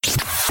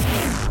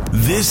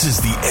This is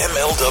the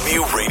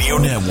MLW Radio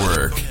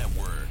Network.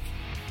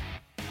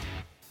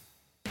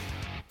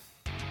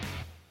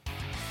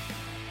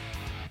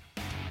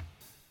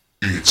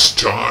 It's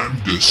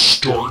time to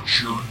start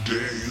your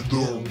day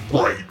the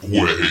right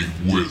way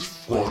with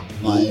Front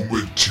Row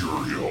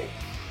Material,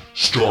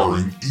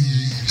 starring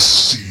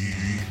ECW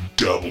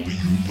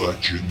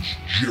legends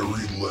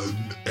Jerry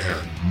Lynn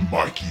and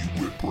Mikey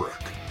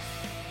Whipwreck.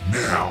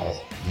 Now,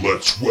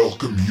 let's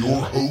welcome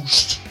your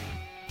host,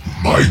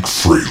 Mike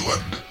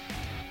Freeland.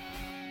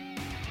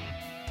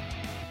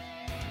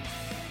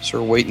 So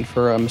we're waiting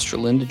for Mr.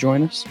 Lynn to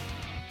join us.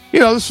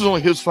 You know, this was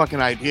only his fucking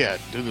idea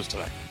to do this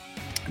tonight.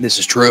 This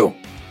is true.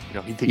 You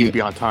know, he'd think he'd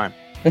be on time.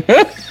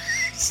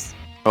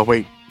 Oh,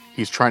 wait.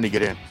 He's trying to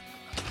get in.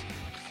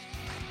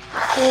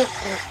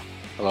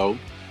 Hello?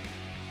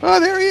 Oh,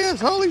 there he is.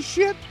 Holy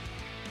shit.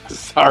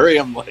 Sorry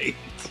I'm late.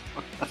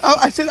 Oh,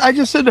 I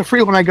just said to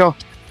Freeland, I go,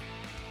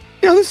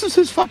 you know, this is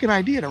his fucking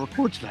idea to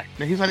record tonight.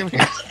 No, he's not even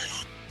here.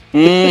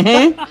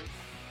 Mm-hmm.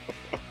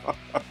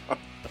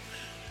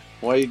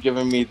 Why are you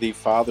giving me the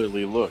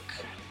fatherly look?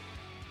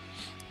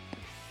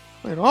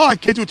 Wait, oh, I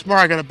can't do it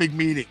tomorrow. I got a big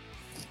meeting.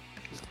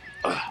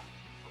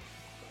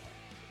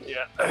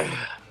 Yeah.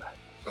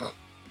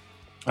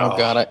 Oh,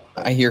 God,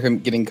 I hear him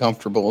getting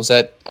comfortable. Is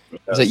that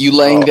you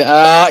laying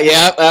down?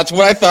 Yeah, that's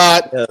what I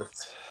thought.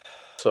 Yes.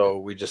 So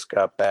we just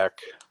got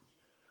back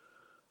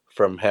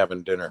from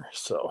having dinner.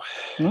 So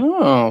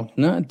Oh,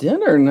 not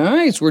dinner.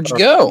 Nice. Where'd you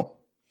go?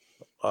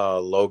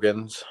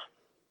 Logan's.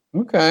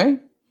 Okay.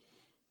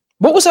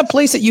 What was that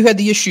place that you had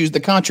the issues,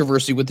 the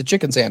controversy with the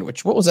chicken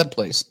sandwich? What was that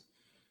place?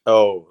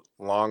 Oh,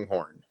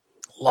 Longhorn.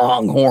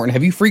 Longhorn.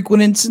 Have you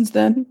frequented since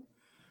then?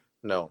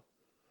 No.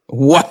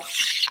 What?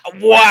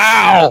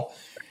 Wow.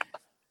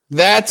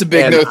 That's a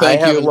big And no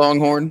thank I you, haven't-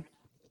 Longhorn.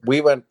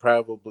 We went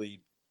probably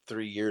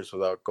 3 years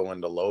without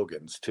going to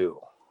Logan's too.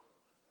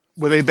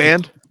 Were they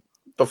banned?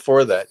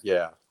 Before that,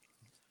 yeah.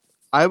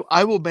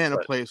 I will ban a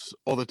place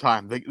all the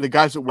time. The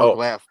guys at work Oh.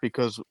 laugh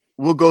because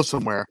we'll go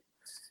somewhere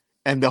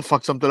and they'll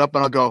fuck something up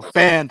and I'll go,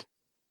 banned.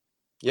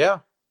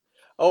 Yeah.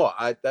 Oh,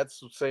 that's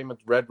the same with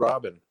Red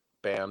Robin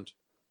band.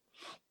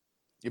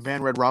 You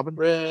ban Red Robin?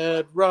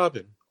 Red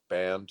Robin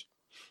band.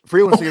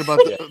 Freeland's thinking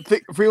about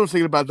Freeland's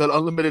thinking about that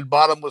unlimited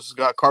bottomless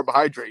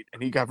carbohydrate,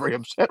 and he got very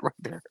upset right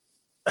there.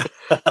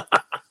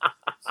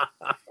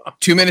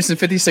 2 minutes and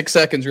 56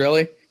 seconds,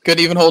 really?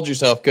 Couldn't even hold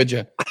yourself, could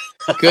you?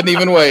 Couldn't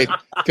even wait.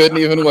 Couldn't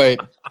even wait.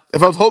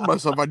 If I was holding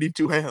myself, I'd need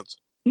two hands.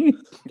 Oh!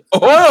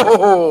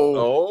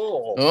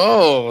 Oh.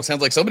 Oh,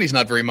 sounds like somebody's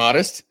not very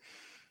modest.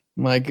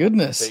 My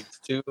goodness. Takes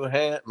two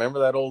hands. Remember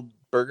that old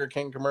Burger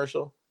King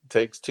commercial?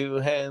 Takes two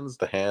hands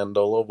to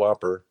handle a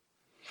Whopper.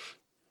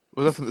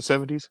 Was that from the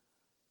 70s?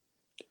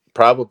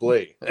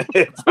 Probably.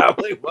 It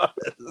probably was.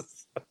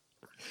 I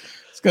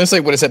was going to say,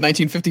 what is that,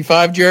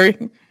 1955,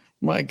 Jerry?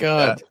 My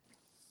God.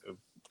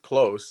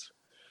 Close.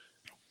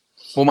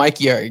 Well,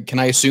 Mike, yeah, can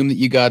I assume that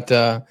you got,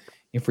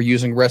 if we're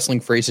using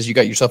wrestling phrases, you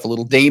got yourself a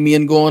little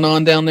Damien going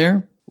on down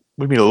there?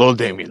 We mean a little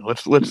Damien.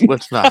 Let's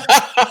not.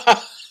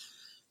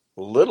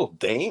 Little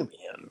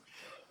Damien.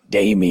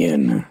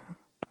 Damien.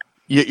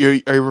 Are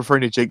you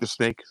referring to Jake the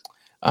Snake?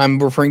 I'm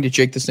referring to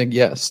Jake the Snake.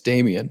 Yes,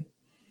 Damien.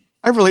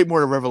 I relate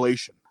more to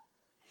Revelation.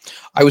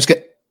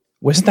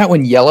 Wasn't that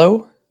one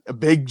yellow? A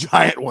big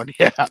giant one,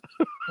 yeah.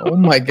 Oh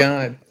my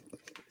God.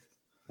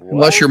 What?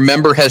 Unless your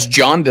member has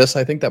jaundice,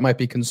 I think that might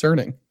be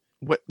concerning.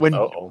 When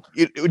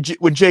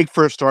Jake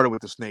first started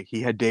with the Snake,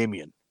 he had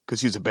Damien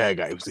because he was a bad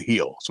guy. He was the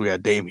heel, so he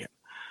had Damien.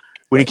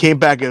 When he came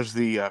back as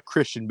the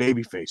Christian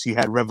babyface, he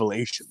had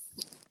Revelation.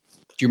 Do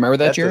you remember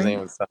that, That doesn't Jerry?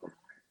 even sound.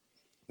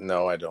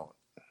 No, I don't.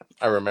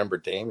 I remember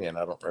Damien.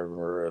 I don't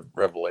remember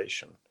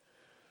Revelation.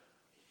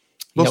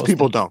 Most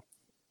people don't.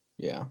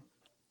 Yeah.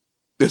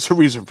 There's a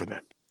reason for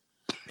that.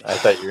 I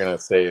thought you were going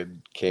to say it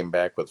came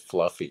back with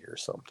Fluffy or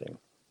something.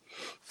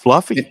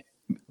 Fluffy.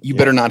 You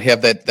better not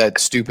have that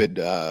stupid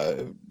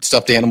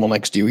stuffed animal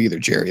next to you either,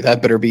 Jerry.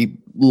 That better be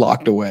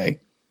locked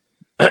away.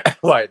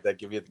 Why? Did that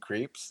give you the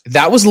creeps?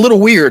 That was a little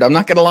weird. I'm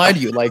not going to lie to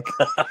you. Like,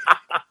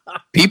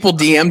 people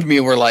DM'd me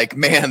and were like,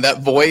 man,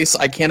 that voice,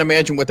 I can't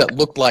imagine what that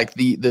looked like,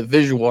 the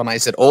visual. And I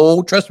said,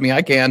 oh, trust me,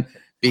 I can,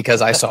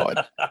 because I saw it.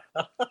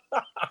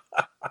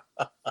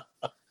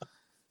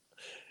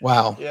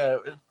 Wow. Yeah,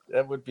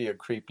 that would be a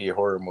creepy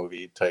horror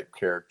movie type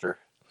character.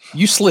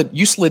 You slid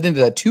into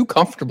that too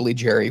comfortably,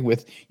 Jerry,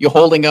 with you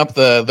holding up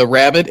the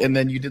rabbit and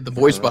then you did the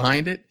voice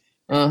behind it.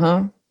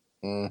 Uh-huh.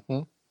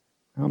 Mm-hmm.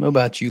 I don't know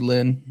about you,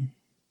 Lynn.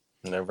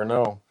 Never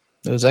know.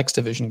 Those X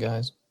Division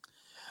guys.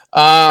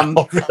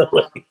 Oh,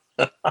 really?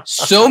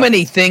 So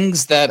many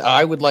things that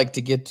I would like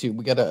to get to.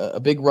 We got a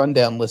big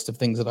rundown list of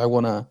things that I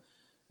want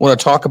to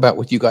talk about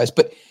with you guys.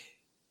 But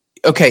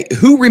okay,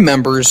 who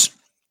remembers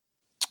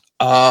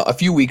a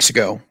few weeks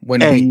ago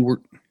when we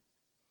were?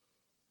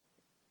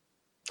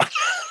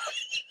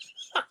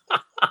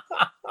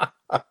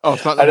 Oh,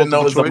 it's not I didn't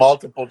know it was a choice?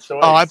 multiple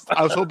choice. Oh,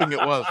 I was hoping it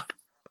was.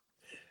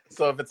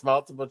 So if it's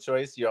multiple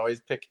choice, you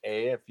always pick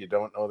A if you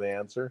don't know the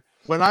answer.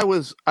 When I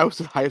was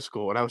in high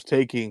school and I was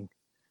taking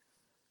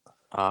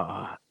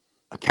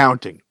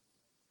accounting,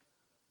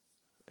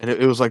 and it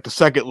was like the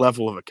second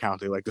level of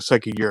accounting, like the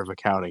second year of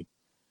accounting.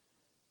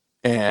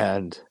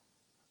 And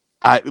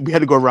we had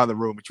to go around the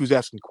room, and she was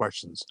asking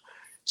questions.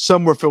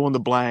 Some were fill in the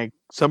blank,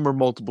 some were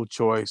multiple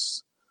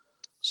choice,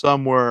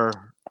 some were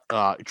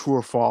true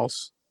or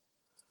false.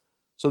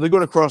 So they're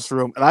going across the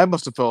room, and I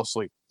must have fell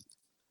asleep.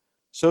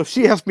 So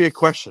she asked me a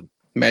question.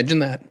 Imagine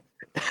that.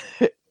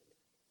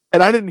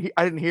 And I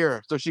didn't hear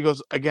her. So she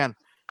goes again,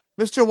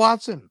 Mr.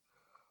 Watson.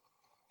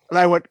 And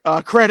I went,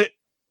 credit.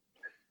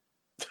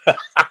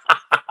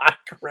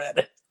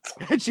 Credit.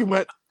 And she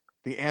went,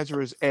 the answer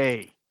is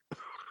A.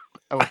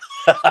 I went,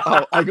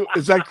 I go,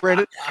 is that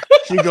credit?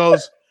 She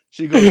goes,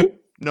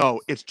 no,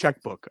 it's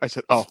checkbook. I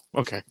said, oh,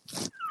 okay.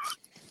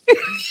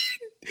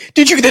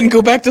 Did you then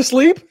go back to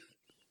sleep?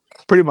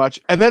 Pretty much.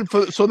 And then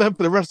for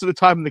the rest of the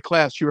time in the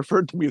class, she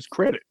referred to me as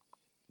credit.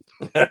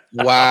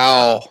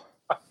 Wow.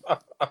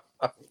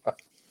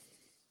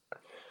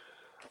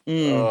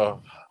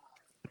 Oh,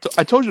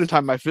 I told you the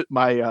time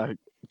my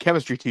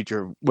chemistry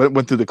teacher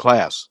went through the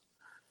class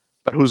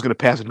about who's going to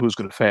pass and who's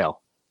going to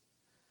fail.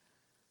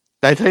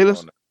 Did I tell you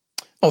this?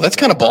 Oh, that's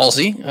kind of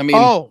ballsy. I mean,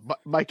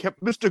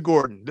 Mr.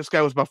 Gordon. This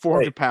guy was about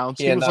 400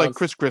 pounds. He was like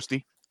Chris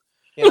Christie.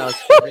 you know,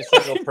 every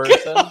single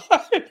person.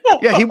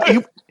 Yeah,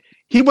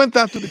 he went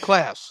down to the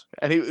class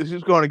and he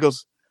was going. He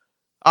goes,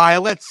 "All right,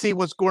 let's see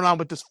what's going on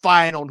with this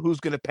final and who's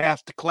going to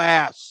pass the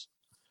class."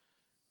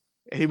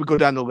 And he would go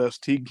down the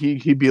list. He'd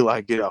be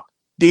like,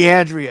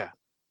 DeAndrea,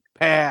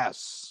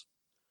 pass.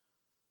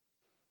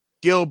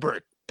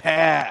 Gilbert,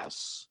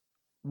 pass.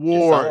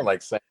 Ward,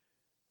 Like saying,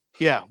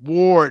 yeah,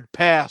 Ward,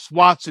 pass.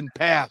 Watson,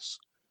 pass.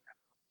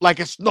 Like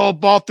a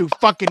snowball through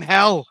fucking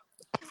hell.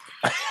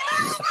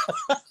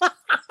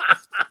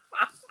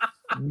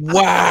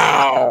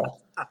 wow.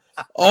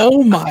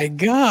 Oh my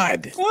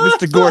God.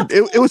 Mr.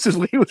 Gordon, it was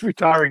he was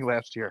retiring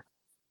last year.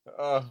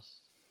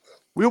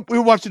 We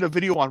were watching a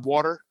video on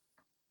water,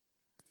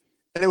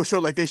 and they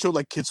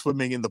showed kids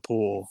swimming in the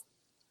pool.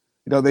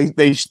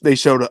 They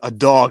showed a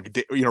dog,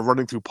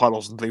 running through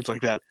puddles and things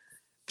like that.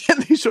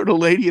 And they showed a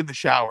lady in the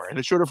shower, and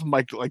it showed her from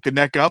like the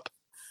neck up.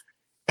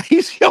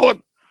 He's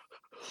yelling,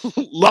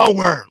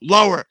 "Lower,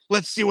 lower!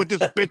 Let's see what this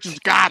bitch has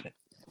got."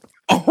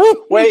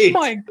 Oh, wait,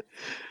 my.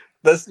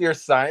 This is your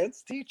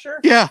science teacher?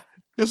 Yeah,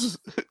 this is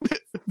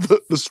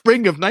the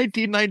spring of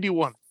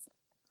 1991.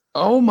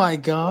 Oh my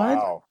God.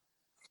 Wow.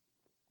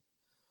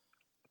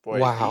 Boy,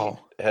 Wow.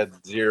 he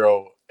had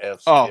 0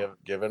 F's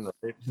given,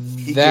 right?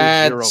 He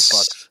gave 0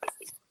 fucks.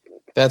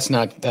 That's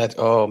not that.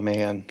 Oh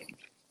man.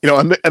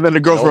 And then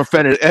the girls were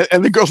offended,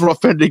 and the girls were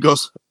offended. He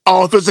goes,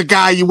 "Oh, if there's a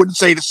guy, you wouldn't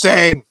say the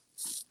same."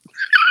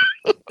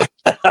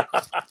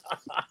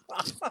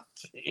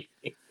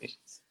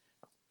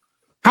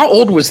 How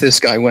old was this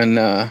guy when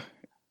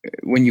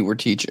you were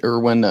teaching, or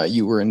when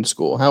you were in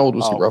school? How old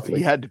was he roughly?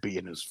 He had to be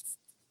in his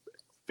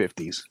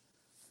 50s.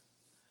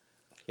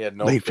 He had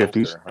no late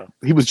filter, 50s. huh?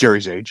 He was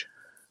Jerry's age.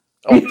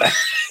 Oh,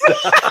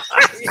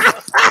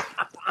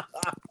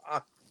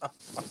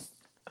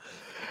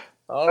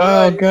 all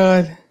right. Oh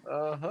God.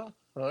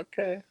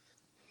 Okay.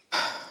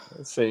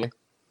 Let's see.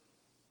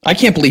 I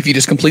can't believe you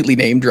just completely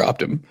name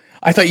dropped him.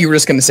 I thought you were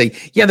just going to say,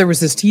 yeah, there was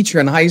this teacher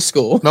in high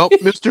school. Nope,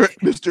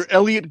 Mr.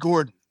 Elliot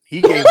Gordon.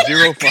 He gave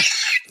 0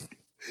 fucks.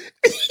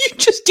 You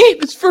just gave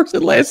his first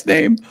and last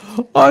name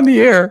on the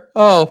air.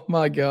 Oh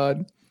my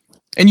God.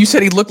 And you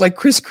said he looked like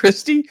Chris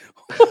Christie?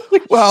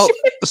 Well,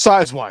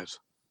 size-wise.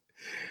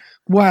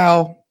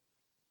 Wow.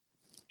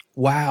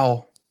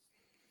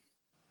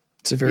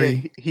 It's a very...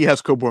 Yeah, he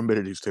has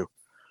comorbidities too.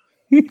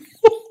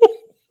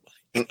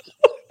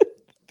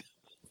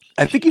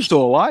 I think he's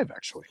still alive,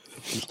 actually,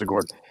 Mr.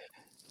 Gordon.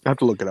 I have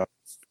to look it up.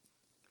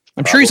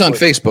 I'm sure he's on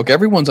Facebook.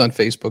 Everyone's on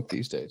Facebook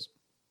these days.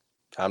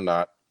 I'm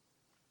not.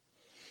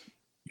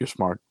 You're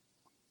smart.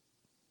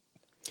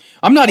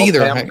 I'm not either.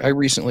 Pam, I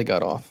recently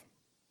got off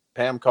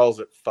Pam calls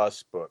it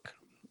Fussbook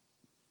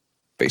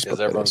Facebook. because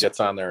everyone gets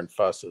on there and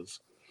fusses.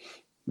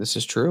 This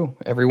is true.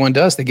 Everyone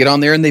does. They get on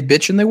there and they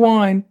bitch and they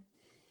whine.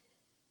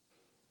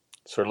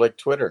 Sort of like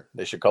Twitter.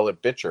 They should call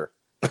it Bitcher.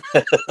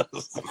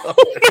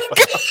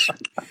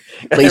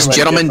 Ladies and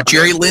gentlemen,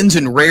 Jerry Lynn's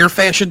in rare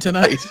fashion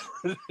tonight.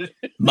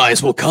 Might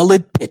as well call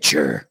it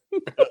Bitcher.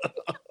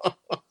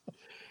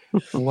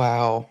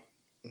 Wow.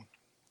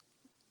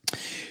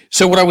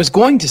 So what I was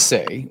going to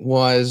say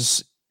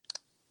was,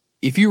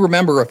 if you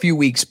remember a few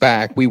weeks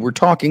back, we were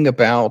talking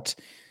about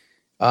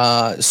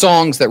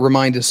songs that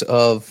remind us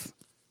of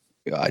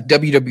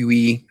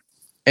WWE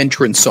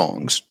entrance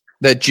songs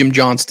that Jim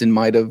Johnston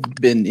might have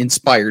been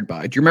inspired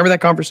by. Do you remember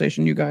that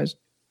conversation, you guys?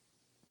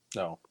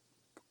 No.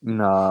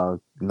 No.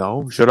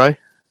 Should I?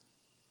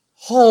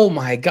 Oh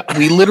my God.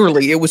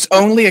 It was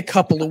only a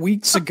couple of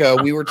weeks ago.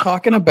 We were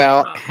talking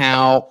about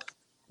how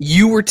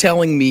you were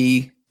telling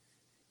me,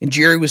 and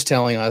Jerry was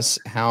telling us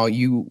how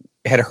you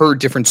had heard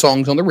different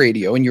songs on the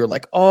radio, and you were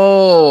like,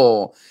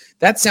 oh,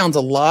 that sounds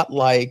a lot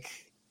like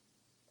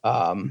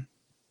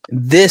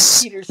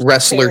this Peter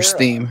wrestler's Cetera.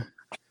 theme.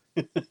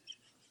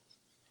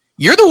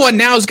 You're the one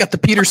now who's got the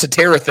Peter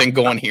Cetera thing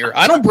going here.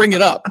 I don't bring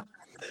it up.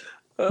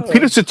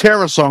 Peter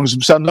Cetera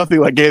songs sound nothing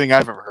like anything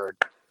I've ever heard.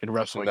 in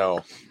wrestling.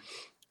 No.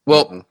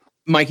 Well, Mm-mm.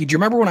 Mikey, do you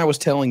remember when I was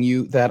telling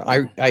you that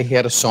I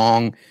had a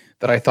song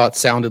that I thought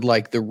sounded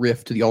like the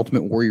riff to the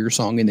Ultimate Warrior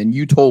song, and then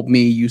you told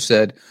me, you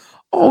said,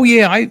 "Oh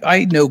yeah,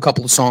 I know a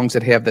couple of songs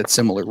that have that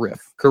similar riff."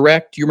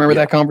 Correct? Do you remember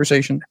that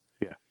conversation?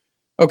 Yeah.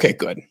 Okay,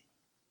 good.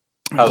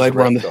 I'm How's glad the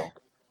we're on riff the. go?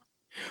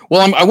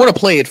 Well, I want to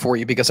play it for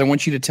you because I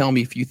want you to tell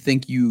me if you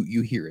think you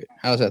hear it.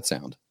 How does that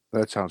sound?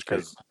 That sounds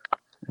great.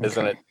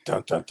 Isn't it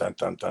dun dun dun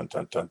dun dun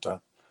dun dun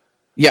dun?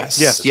 Yes.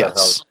 Yes. Is that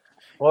Yes.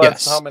 Well,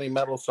 that's Yes. how many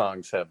metal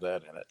songs have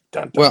that in it.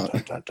 Dun, dun, Well,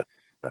 dun, dun, dun,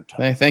 dun,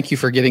 dun. Thank you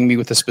for getting me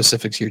with the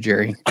specifics here,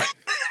 Jerry.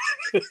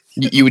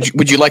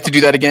 Would you like to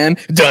do that again?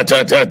 Dun,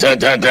 dun, dun, dun,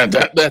 dun, dun,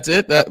 dun. That's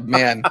it.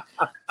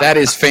 That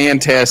is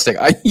fantastic.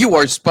 You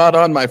are spot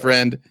on, my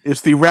friend.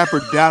 It's the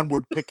rapper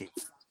Downward Picking.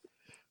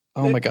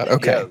 Oh my God.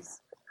 Okay.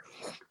 Yes.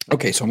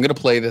 Okay. So I'm gonna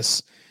play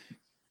this.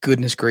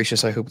 Goodness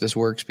gracious! I hope this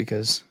works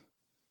because.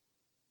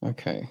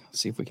 Okay. Let's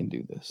see if we can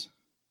do this.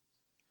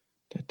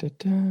 Da, da,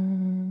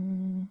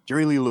 da.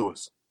 Jerry Lee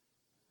Lewis.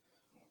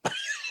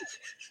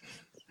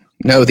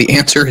 No, the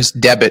answer is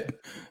debit.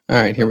 All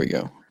right. Here we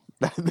go.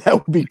 That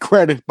would be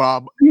credit,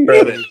 Bob.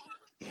 Credit.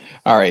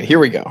 All right. Here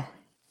we go.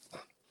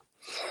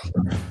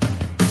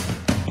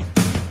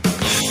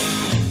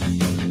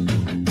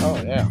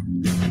 Oh yeah.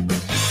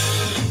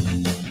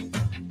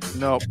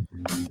 Nope.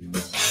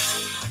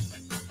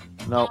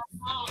 Nope.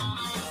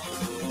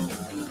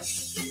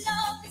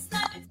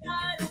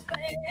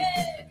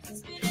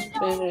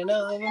 Spinning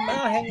over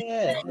my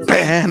head.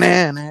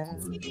 Banana.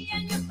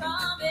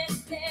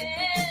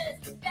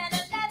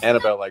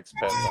 Annabelle likes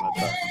pets on a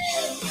tongue.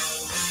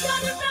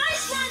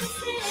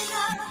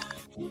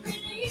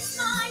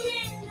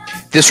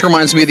 This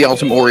reminds me of the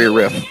Ultimate Warrior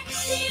riff.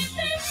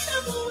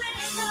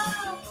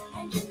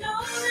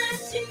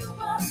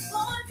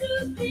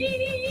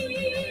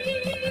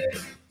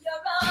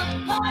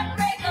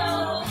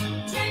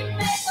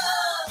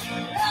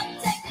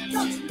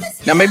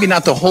 Now, maybe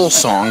not the whole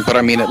song, but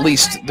I mean, at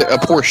least a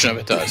portion of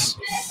it does.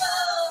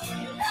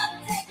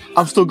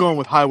 I'm still going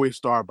with Highway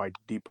Star by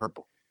Deep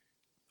Purple.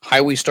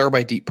 Highway Star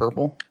by Deep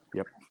Purple.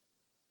 Yep.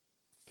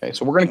 Okay,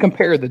 so we're going to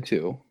compare the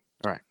two.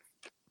 All right.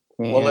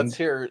 Well, let's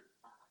hear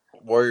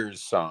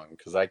Warrior's song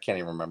because I can't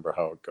even remember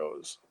how it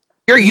goes.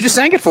 Gary, you just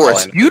sang it for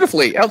us Fine.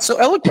 beautifully, out so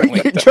eloquently.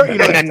 I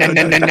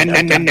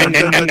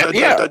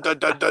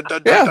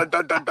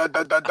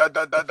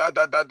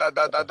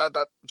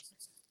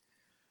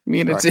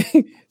mean,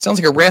 it sounds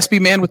like a raspy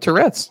man with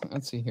Tourette's.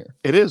 Let's see here.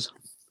 It is.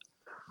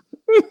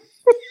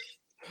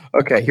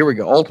 Okay, here we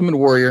go. Ultimate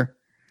Warrior.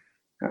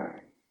 All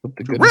right. Hope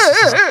the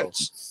goodness-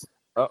 Tourette's!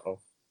 Uh-oh.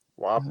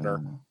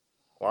 Wapner.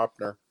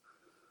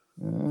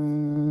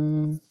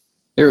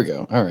 Here we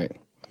go. All right.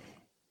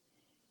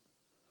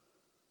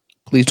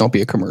 Please don't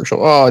be a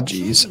commercial. Oh,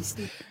 geez.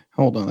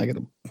 Hold on.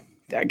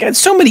 I got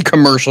so many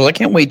commercials. I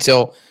can't wait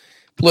till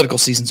political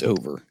season's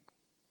over.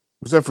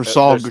 Was that for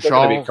Saul There's still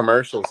gonna be Gashal?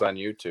 commercials on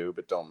YouTube.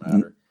 It don't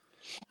matter.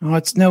 Oh,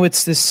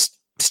 it's this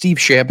Steve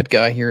Shabbat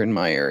guy here in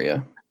my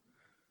area.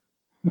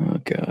 Oh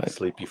God.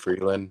 Sleepy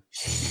Freeland.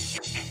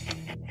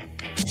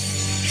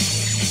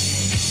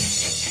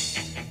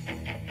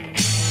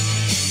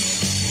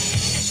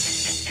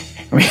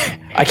 I mean,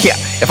 I can't.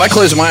 If I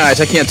close my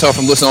eyes, I can't tell if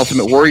I'm listening to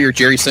Ultimate Warrior or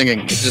Jerry singing.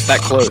 It's just that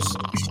close.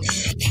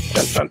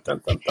 Dun,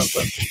 dun, dun, dun, dun,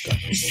 dun,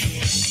 dun.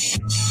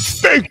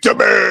 Speak to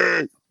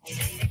me!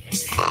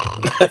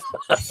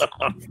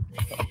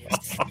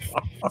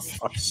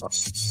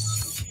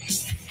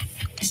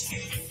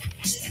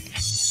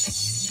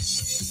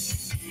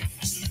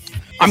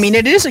 I mean,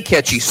 it is a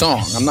catchy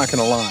song. I'm not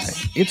gonna lie.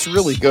 It's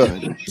really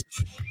good.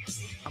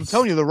 I'm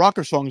telling you, the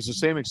rocker song is the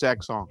same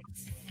exact song.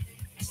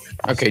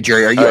 Okay,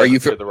 Jerry, are you?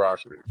 for the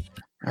Rockers?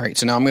 All right,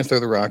 so now I'm gonna throw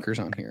the rockers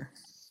on here.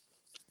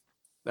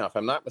 Now, if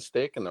I'm not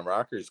mistaken, the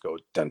Rockers go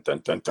dun dun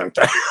dun dun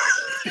dun.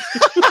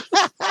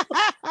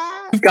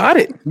 You've got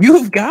it.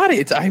 You've got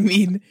it. I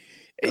mean,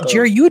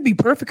 Jerry, you would be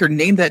perfect or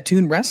name that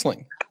tune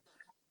wrestling.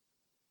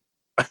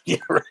 Yeah,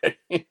 right.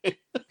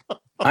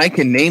 I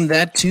can name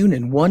that tune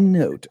in one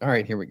note. All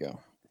right, here we go.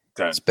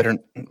 Dun. It's better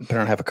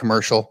not have a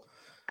commercial.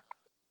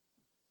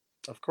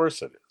 Of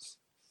course it is.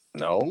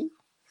 No.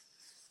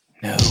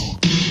 No.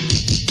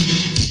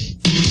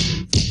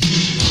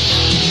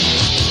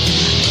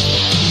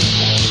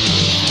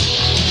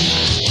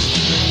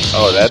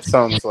 Oh, that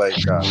sounds like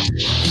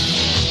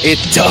It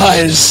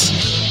does.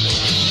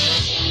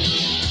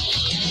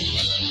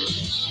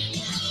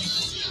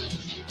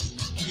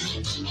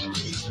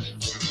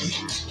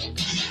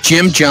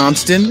 Jim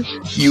Johnston,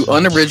 you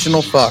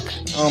unoriginal fuck.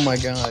 Oh my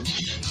God.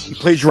 He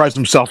plagiarized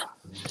himself.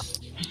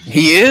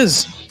 He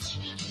is.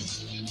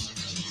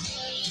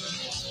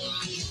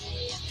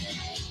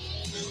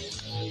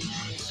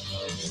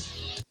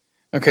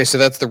 Okay, so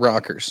that's the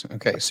Rockers.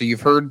 Okay, so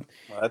you've heard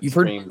that You've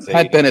heard screams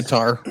Pat 80s.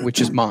 Benatar,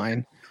 which is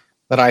mine,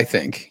 that I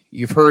think.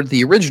 You've heard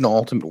the original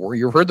Ultimate Warrior.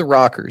 You've heard the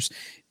Rockers.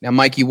 Now,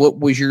 Mikey, what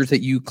was yours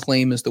that you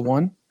claim as the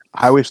one?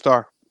 Highway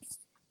Star.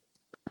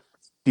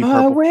 Deep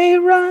Purple. Highway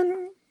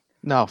run.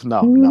 No,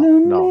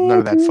 none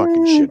of that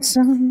fucking shit.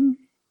 Sun.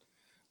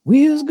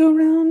 Wheels go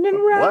round and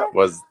round. What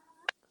was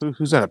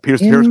Who's that? Peter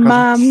Cetera's In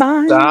cousin? my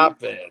mind,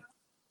 Stop it.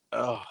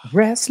 Oh,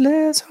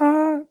 restless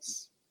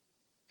hearts.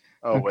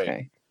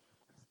 wait.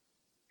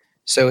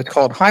 So it's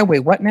called Highway.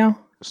 What now?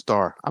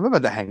 Star. I'm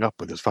about to hang up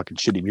with this fucking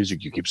shitty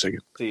music you keep singing.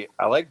 See,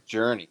 I like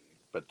Journey,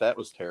 but that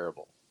was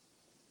terrible.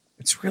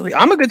 It's really.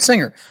 I'm a good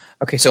singer.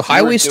 Okay, so You were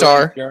Highway doing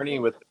Star. Journey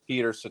with the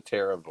Peter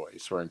Cetera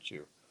voice, weren't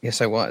you? Yes,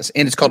 I was,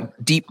 and it's called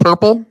Deep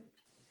Purple.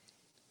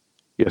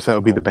 Yes, that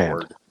would be the Oh, band.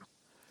 Lord.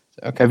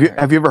 Okay.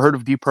 Have you ever heard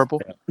of Deep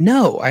Purple?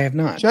 No, I have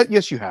not.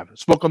 Yes, you have.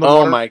 Smoke on the Oh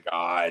Water. my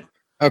God.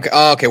 Okay.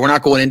 Oh, okay. We're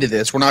not going into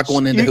this. We're not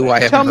going into who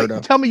I haven't heard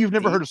of. Tell me you've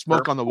never Deep heard of Smoke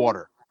Purple? on the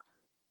Water.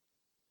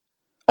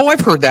 Oh,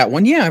 I've heard that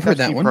one. Yeah, I've heard That's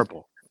that Deep one.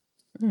 Purple.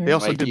 They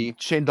also Mikey.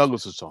 did Shane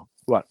Douglas's song.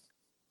 What?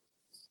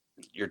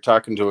 You're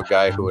talking to a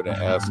guy who would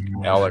ask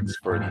Alex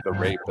for the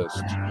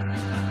rapist.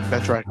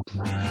 That's right.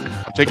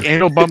 I'll take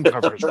anal bum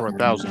covers for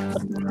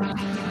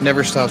 1,000.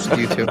 Never stops with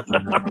you two.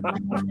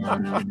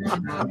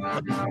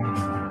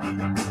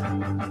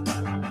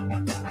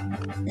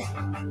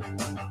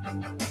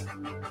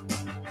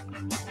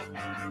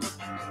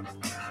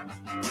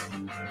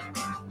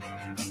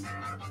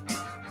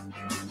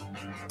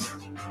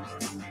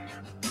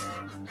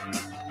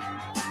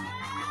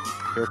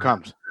 Here it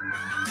comes.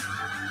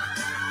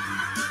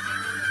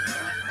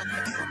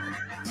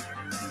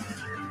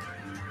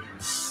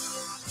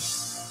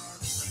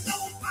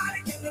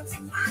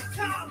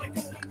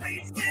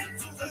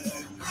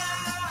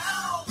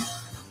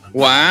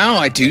 Wow,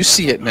 I do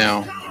see it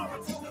now.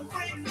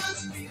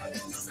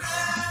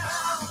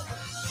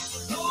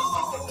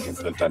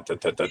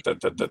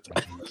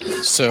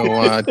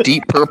 So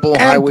Deep Purple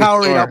And Highway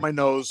powering Star. out my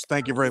nose.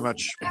 Thank you very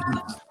much.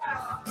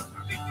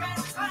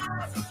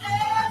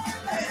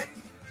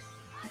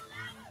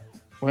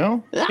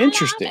 Well,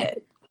 interesting.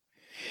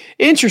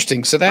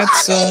 Interesting. So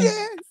that's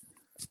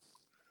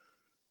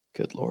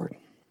good Lord.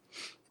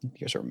 You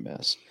guys are a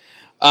mess.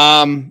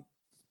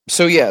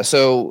 So yeah,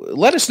 so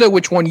let us know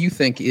which one you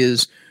think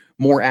is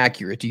more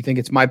accurate. Do you think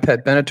it's My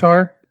Pet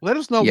Benatar? Let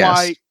us know Yes.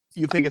 why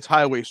you think it's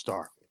Highway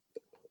Star.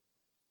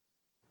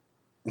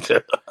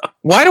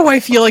 Why do I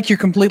feel like you're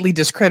completely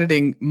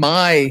discrediting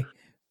my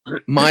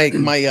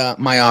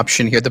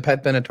option here, the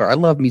Pet Benatar? I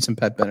love me some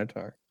Pet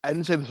Benatar. I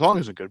didn't say the song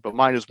isn't good, but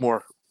mine is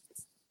more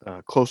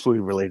closely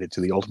related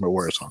to the Ultimate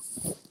Warrior song.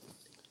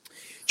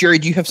 Jerry,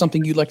 do you have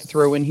something you'd like to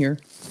throw in here?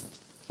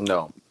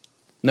 No,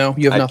 No,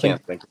 you have I nothing.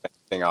 can't think of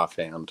anything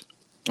offhand.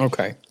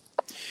 Okay.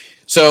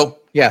 So,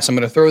 yes, I'm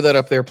going to throw that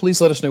up there. Please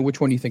let us know which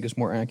one you think is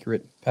more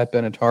accurate, Pat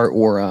Benatar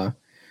or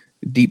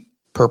Deep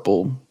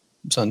Purple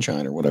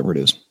Sunshine or whatever it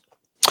is.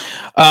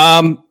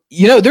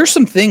 There's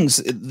some things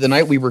the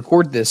night we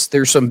record this,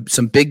 there's some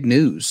big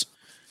news.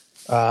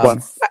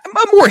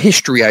 More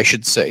history, I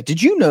should say.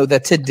 Did you know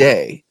that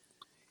today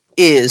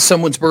is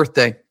someone's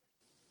birthday?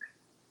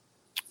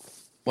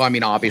 Well, I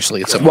mean,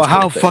 obviously it's someone's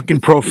birthday. fucking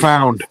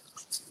profound.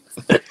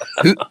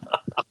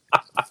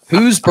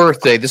 Whose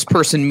birthday? This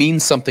person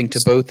means something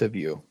to both of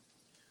you.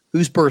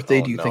 Whose birthday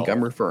Oh, do you think no.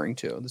 I'm referring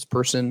to? This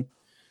person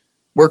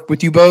worked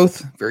with you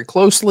both very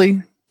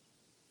closely.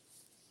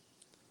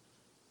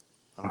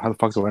 How the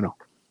fuck do I know?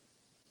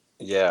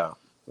 Yeah,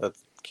 that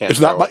can't. It's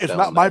not narrow my. it It's down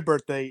not my there.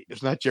 birthday.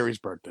 It's not Jerry's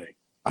birthday.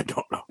 I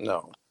don't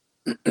know.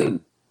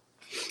 No,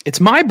 It's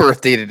my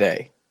birthday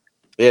today.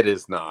 it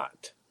is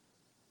not.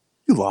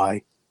 You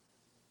lie.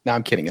 No,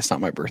 I'm kidding. It's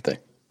not my birthday.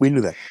 We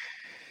knew that.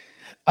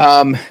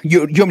 You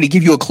want me to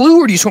give you a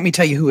clue, or do you just want me to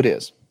tell you who it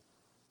is?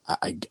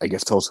 I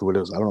guess tell us who it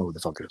is. I don't know who the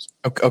fuck it is.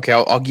 Okay,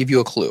 I'll give you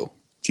a clue.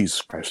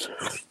 Jesus Christ.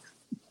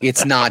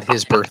 It's not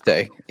his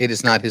birthday. It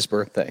is not his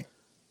birthday.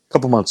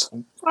 Couple months.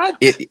 What?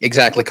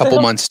 Exactly, a What the couple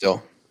hell? months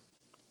still.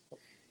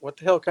 What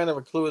the hell kind of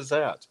a clue is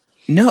that?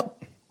 No,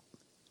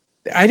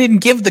 I didn't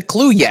give the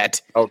clue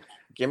yet. Oh,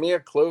 give me a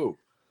clue.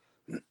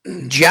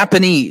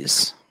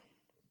 Japanese.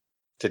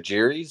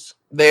 Tajiri's?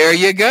 There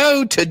you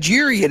go.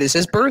 Tajiri. It is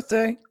his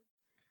birthday.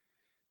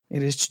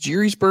 It is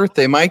Tajiri's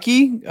birthday.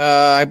 Mikey,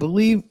 I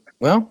believe,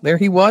 well, there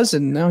he was,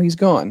 and now he's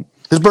gone.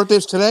 His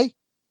birthday's today?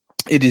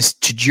 It is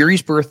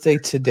Tajiri's birthday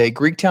today.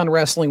 Greektown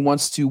Wrestling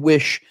wants to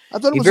wish I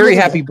thought it a was very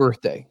the other happy day.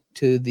 birthday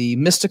to the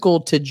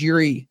mystical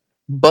Tajiri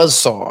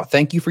Buzzsaw.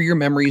 Thank you for your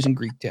memories in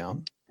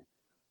Greektown.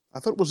 I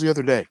thought it was the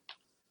other day.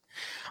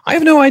 I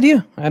have no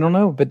idea. I don't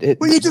know, but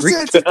Well, you just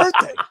said it's his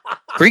birthday.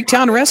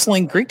 Greektown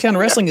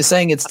Wrestling is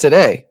saying it's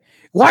today.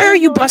 Why are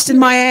you busting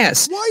my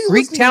ass? Why are you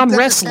listening to Greektown Decker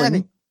Wrestling.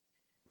 Canning?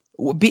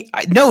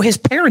 No, his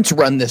parents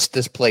run this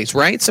place,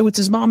 right? So it's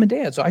his mom and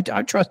dad. So I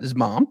trust his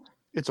mom.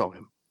 It's all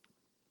him.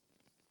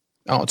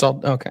 Oh, it's all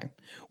okay.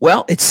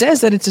 Well, it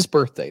says that it's his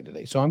birthday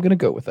today, so I'm going to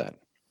go with that.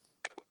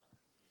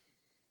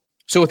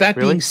 So with that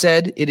Really? being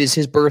said, it is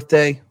his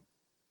birthday.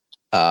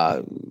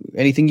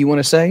 Anything you want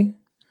to say?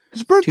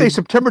 His birthday, Two-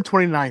 September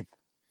 29th.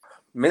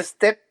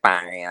 Missed it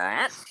by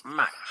that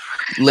much.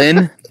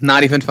 Lynn,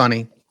 not even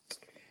funny.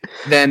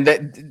 Then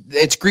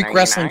it's Greek 99?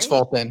 wrestling's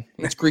fault. Then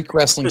it's Greek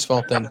wrestling's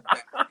fault. Then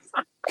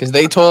because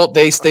they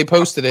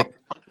posted it.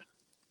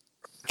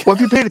 Well,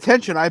 if you paid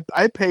attention, I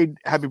paid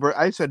happy birthday.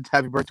 I said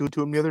happy birthday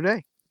to him the other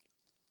day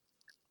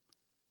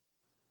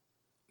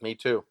Me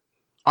too.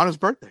 on his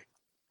birthday.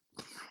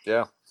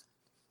 Yeah.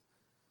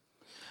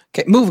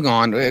 Okay, moving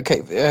on.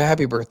 Okay,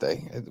 happy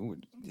birthday.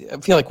 I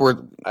feel like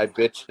I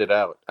bitched it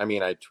out. I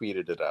mean, I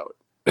tweeted it out.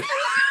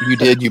 You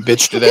did. You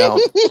bitched it out.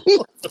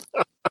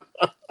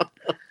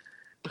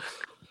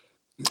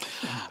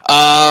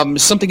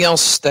 Something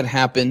else that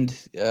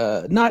happened,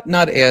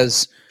 not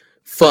as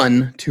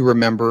fun to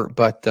remember,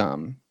 but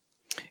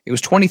it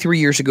was 23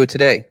 years ago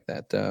today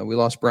that we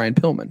lost Brian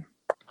Pillman.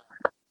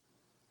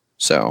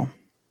 So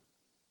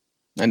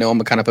I know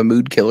I'm a kind of a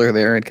mood killer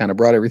there and kind of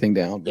brought everything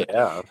down. But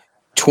Yeah.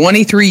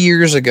 23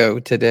 years ago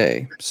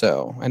today.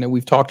 So I know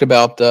we've talked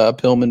about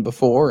Pillman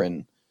before,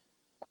 and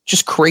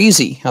just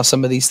crazy how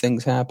some of these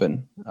things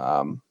happen.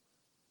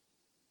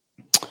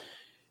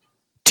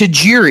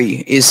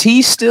 Tajiri, is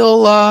he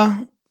still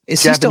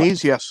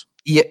Japanese? Yes.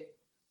 Yeah,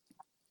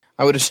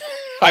 I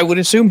would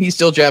assume he's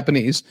still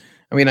Japanese.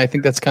 I mean, I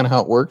think that's kind of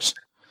how it works.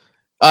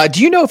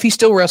 Do you know if he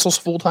still wrestles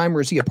full time,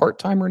 or is he a part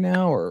timer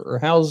now, or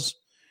how's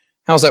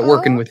that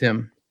working with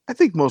him? I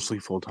think mostly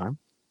full time.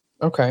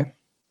 Okay,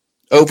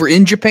 over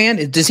in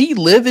Japan. Does he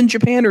live in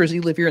Japan, or does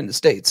he live here in the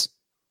States?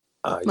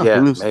 No, Yeah,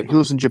 he lives, maybe. he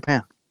lives in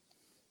Japan.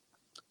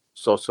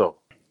 So.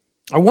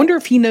 I wonder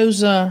if he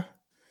knows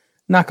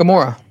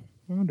Nakamura. I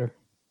wonder.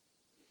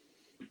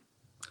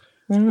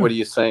 What are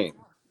you saying?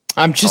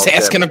 I'm just All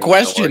asking a Japanese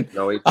question.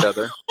 Know each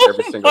other.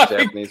 Every single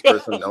Japanese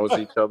person knows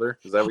each other.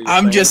 Is that what you're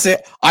saying? I'm just saying.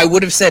 I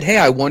would have said, hey,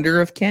 I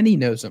wonder if Kenny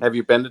knows him. Have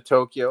you been to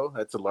Tokyo?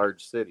 That's a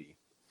large city.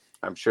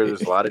 I'm sure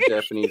there's a lot of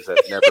Japanese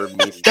that never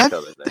meet each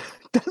other there.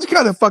 That's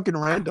kind of fucking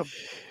random.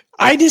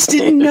 I just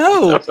didn't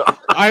know.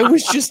 I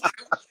was just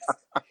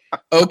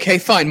okay.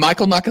 Fine,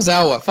 Michael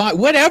Nakazawa. Fine,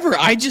 whatever.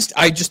 I just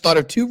thought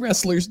of two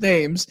wrestlers'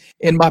 names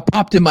and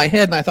popped in my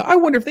head, and I thought, I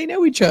wonder if they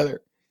know each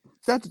other.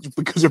 That's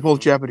because they're both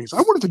Japanese. I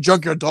wonder if the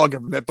Junkyard Dog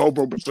ever met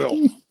Bobo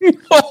Brazil.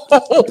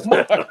 Oh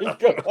my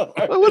god!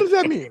 What does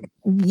that mean?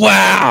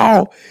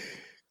 Wow.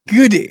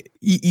 Good.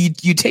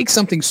 You take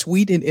something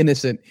sweet and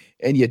innocent,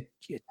 and you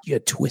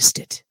twist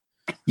it.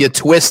 You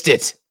twist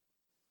it.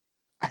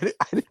 I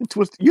didn't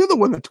twist it. You're the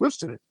one that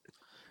twisted it.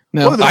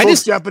 No, Well, they're I both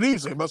just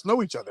Japanese. They must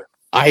know each other.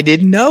 I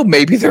didn't know.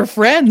 Maybe they're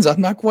friends. I'm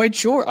not quite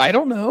sure. I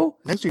don't know.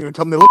 Next thing you're going to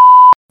tell them they look.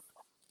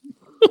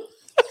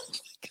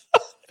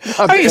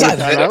 I mean, edit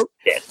that out.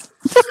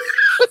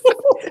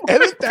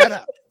 Edit that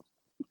out.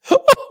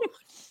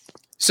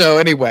 So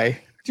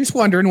anyway, just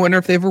wonder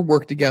if they ever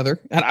worked together.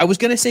 And I was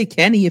going to say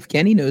Kenny, if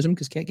Kenny knows him,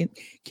 because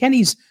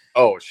Kenny's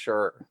Oh,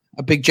 sure.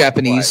 a big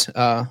Japanese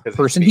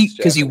person.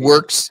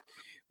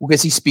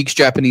 Because he speaks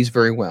Japanese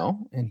very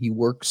well, and he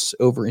works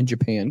over in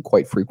Japan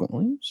quite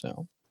frequently.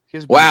 So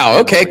wow,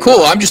 okay,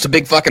 cool. I'm just a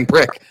big fucking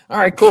prick. All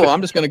right, cool. I'm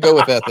just going to go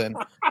with that then.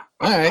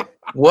 All right,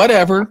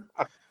 whatever.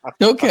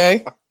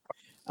 Okay,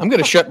 I'm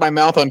going to shut my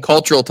mouth on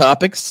cultural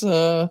topics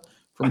from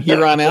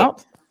here on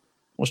out. I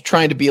was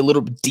trying to be a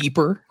little bit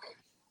deeper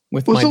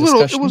with my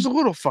discussion. It was a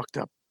little fucked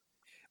up.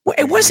 Well,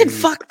 it wasn't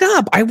fucked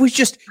up. I was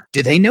just,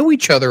 do they know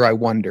each other? I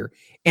wonder.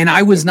 And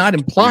I was not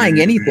implying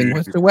anything.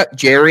 What's the what,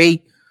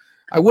 Jerry?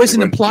 I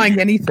wasn't implying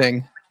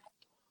anything.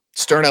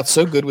 Started out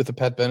so good with the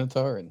Pat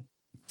Benatar, and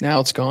now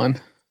it's gone.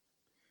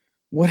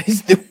 What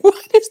is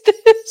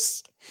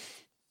this?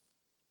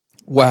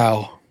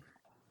 Wow,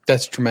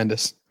 that's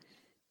tremendous.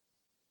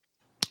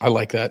 I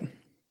like that.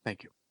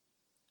 Thank you.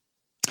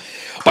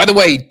 By the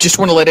way, just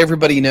want to let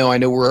everybody know, I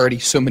know we're already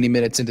so many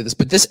minutes into this,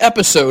 but this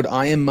episode,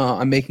 I'm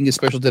making a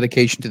special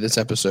dedication to this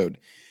episode.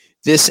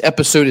 This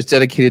episode is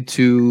dedicated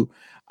to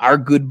our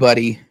good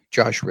buddy,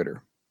 Josh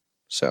Ritter.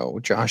 So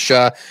Josh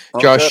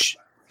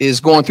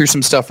is going through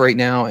some stuff right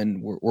now,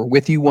 and we're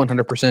with you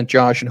 100%,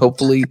 Josh. And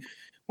hopefully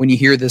when you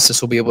hear this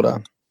will be able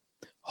to,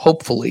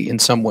 hopefully in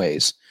some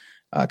ways,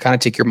 kind of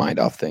take your mind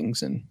off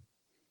things and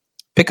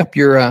pick up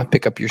your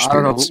spirits. I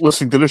don't know.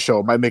 Listening to this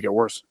show might make it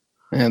worse.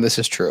 And this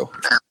is true.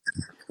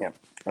 Yeah,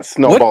 a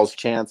snowball's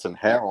chance in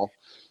hell.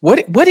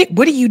 What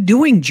are you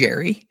doing,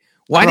 Jerry?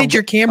 Why did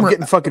your camera? I'm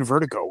getting fucking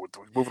vertigo with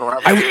moving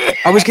around.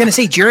 I was gonna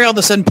say Jerry all of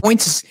a sudden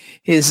points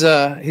his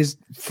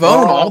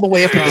phone all the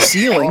way up at the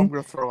ceiling. I'm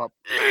gonna throw up.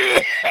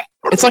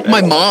 It's like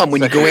my mom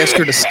when you go ask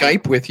her to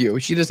Skype with you.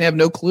 She doesn't have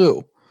no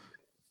clue.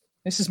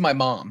 This is my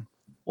mom.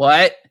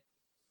 What?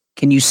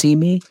 Can you see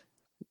me?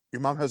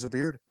 Your mom has a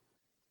beard.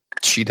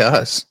 She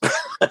does.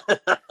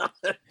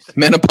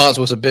 Menopause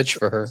was a bitch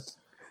for her.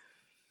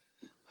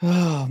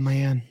 Oh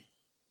man.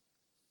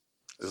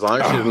 As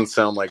long as she doesn't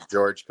sound like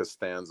George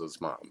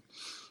Costanza's mom.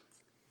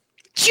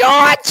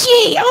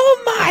 Georgie!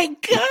 Oh my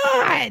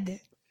God!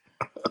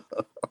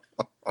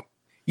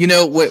 You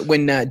know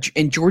when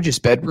in George's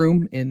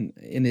bedroom in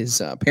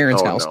his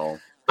parents' house, no.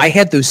 I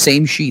had those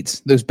same sheets,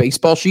 those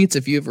baseball sheets.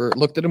 If you ever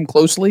looked at them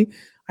closely,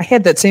 I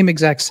had that same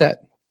exact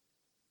set.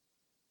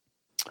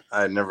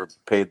 I never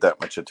paid that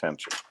much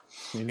attention.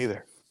 Me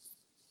neither.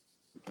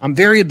 I'm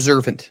very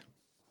observant.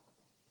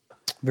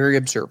 Very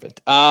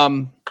observant.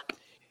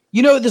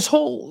 You know, this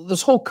whole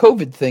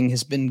COVID thing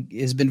has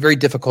been very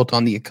difficult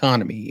on the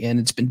economy, and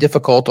it's been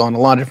difficult on a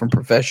lot of different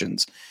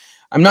professions.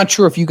 I'm not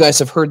sure if you guys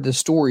have heard this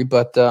story,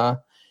 but the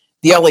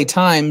LA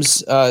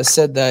Times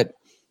said that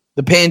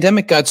The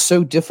pandemic got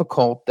so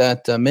difficult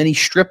that many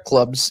strip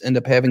clubs end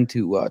up having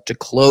to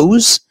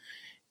close,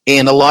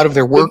 and a lot of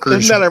their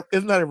workers.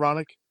 Isn't that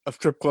ironic? A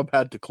strip club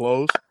had to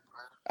close.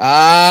 They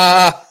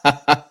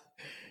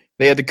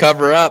had to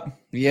cover up.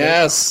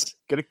 Yes.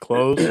 Get it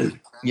closed.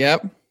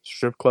 Yep.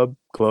 Strip club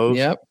closed.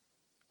 Yep.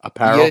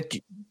 Apparel. Do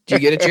you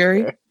get it,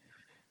 Jerry?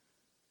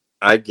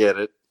 I get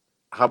it.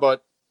 How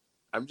about?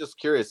 I'm just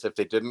curious, if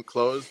they didn't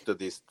close, do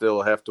they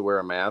still have to wear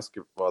a mask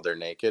while they're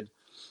naked?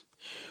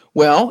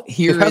 Well, They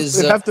here have, is.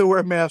 they have to wear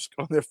a mask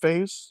on their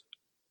face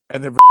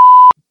and their.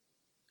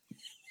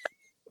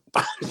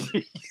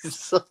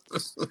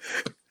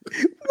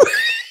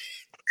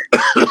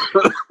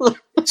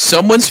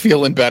 Someone's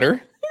feeling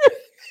better.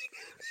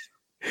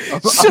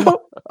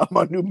 I'm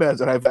on new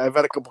meds, and I've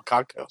had a couple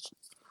cocktails.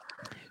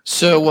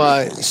 So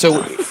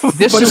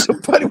this is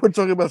funny. We're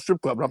talking about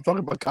strip club, but I'm talking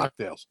about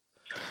cocktails.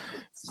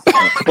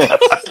 Oh my god!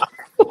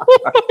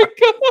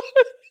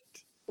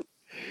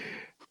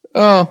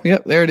 Oh,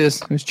 yep, there it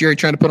is. Was Jerry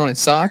trying to put on his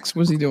socks?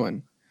 What's he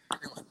doing?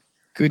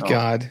 Good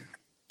God!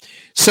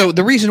 So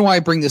the reason why I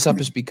bring this up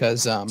is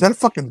because Is that a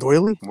fucking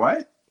doily?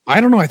 What? I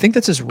don't know. I think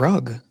that's his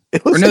rug.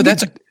 Or no,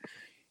 that's a.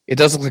 It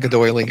does look like a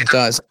doily. It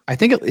does. I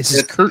think it's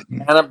his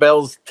curtain.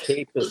 Annabelle's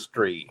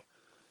tapestry.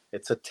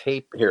 It's a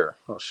tape here.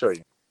 I'll show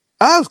you.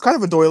 Ah, it's kind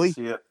of a doily.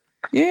 See it?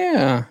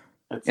 Yeah,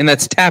 and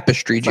that's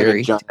tapestry, It's like a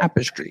Jerry. giant-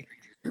 Tapestry.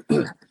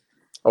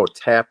 Oh,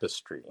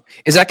 tapestry.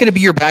 Is that going to be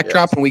your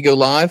backdrop Yes. when we go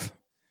live?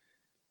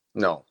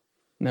 No.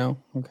 No.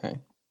 Okay.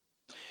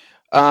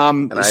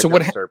 And I So have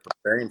what? to start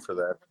preparing for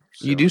that.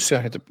 You do so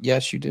have to.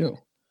 Yes, you do.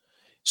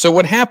 So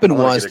what happened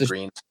was a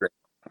green screen,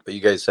 but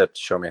you guys have to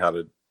show me how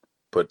to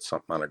put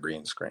something on a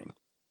green screen.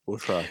 We'll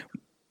try.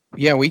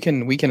 yeah, we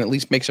can at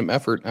least make some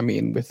effort. I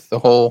mean, with the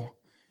whole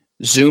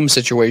Zoom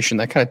situation,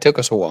 that kind of took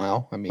us a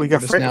while. I mean, We got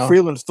just now-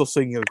 Freeland still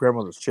sitting in his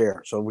grandmother's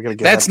chair, so we gotta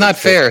get. That's out not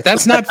this shit. fair.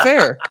 That's not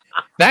fair.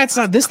 That's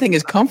not. This thing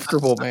is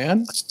comfortable,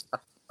 man.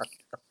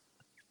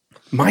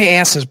 My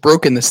ass has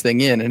broken this thing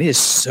in, and it is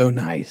so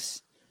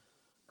nice.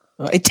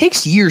 It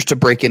takes years to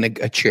break in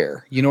a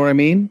chair. You know what I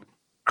mean?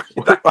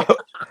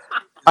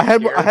 I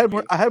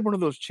had one of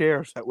those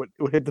chairs that would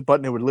hit the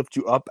button, it would lift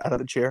you up out of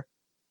the chair.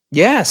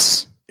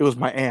 Yes. It was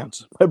my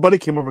aunt's. My buddy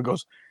came over and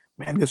goes,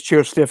 "Man, this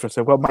chair's stiff." I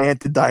said, "Well, my aunt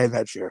did die in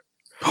that chair."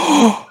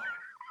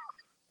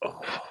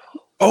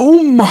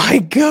 Oh my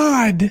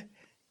God.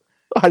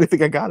 How do you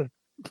think I got it?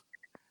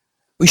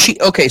 Was she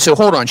okay? So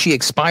hold on. She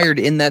expired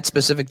in that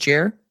specific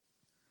chair.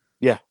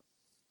 Yeah.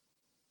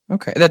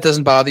 Okay, that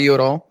doesn't bother you at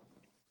all.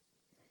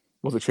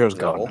 Well, the chair's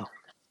No. gone now.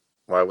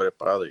 Why would it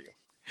bother you?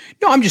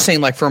 No, I'm just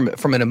saying, like from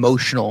an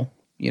emotional,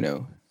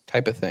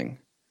 type of thing.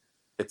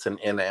 It's an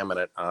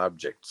inanimate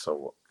object,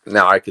 so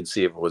now I could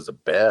see if it was a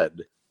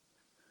bed,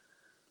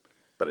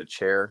 but a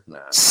chair, nah.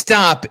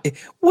 Stop.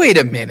 Wait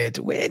a minute.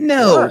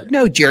 No, What?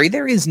 no, Jerry.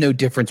 There is no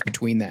difference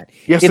between that.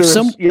 Yes, If there is.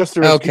 some- Yes,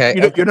 there is. Okay,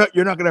 You're not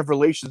going to have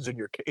relations in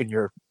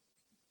your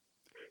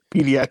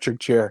pediatric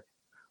chair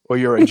or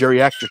your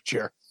geriatric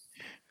chair.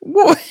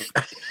 What?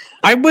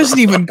 I wasn't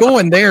even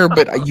going there,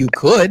 but you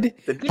could.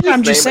 Did you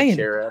I'm just name saying. a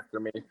chair after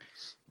me?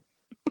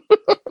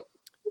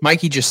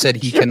 Mikey just said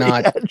he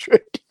cannot.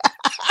 Geriatric.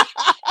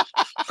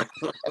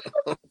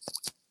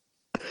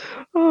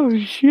 Oh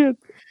shit!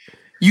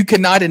 You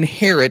cannot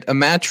inherit a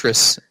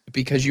mattress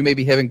because you may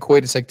be having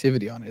coitus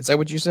activity on it. Is that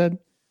what you said?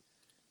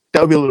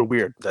 That would be a little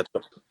weird. That's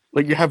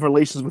Like you have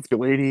relations with your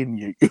lady, and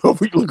you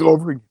look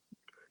over and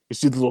you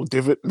see the little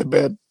divot in the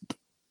bed.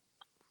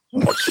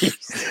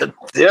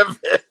 divot.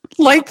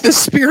 Like the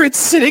spirit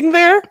sitting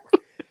there?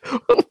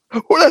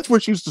 Or that's where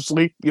she used to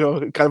sleep.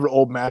 Kind of an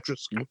old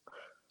mattress,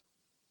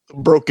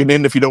 broken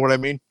in, if you know what I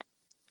mean.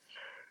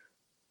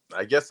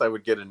 I guess I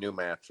would get a new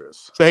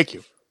mattress. Thank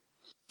you.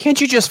 Can't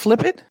you just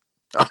flip it?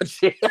 Oh,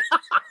 gee.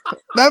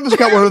 Navis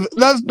got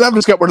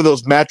one of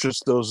those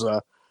mattress, those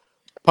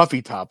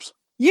puffy tops.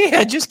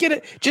 Yeah, just get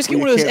it. Just get You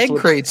one of those can't egg flip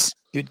it. crates.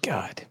 Good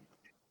God.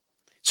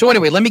 So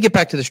anyway, let me get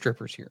back to the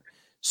strippers here.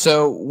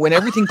 So when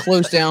everything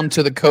closed down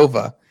to the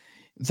Cova,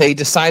 they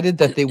decided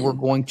that they were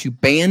going to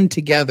band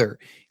together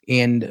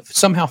and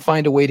somehow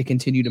find a way to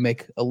continue to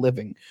make a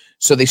living.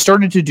 So they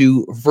started to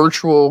do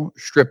virtual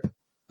strip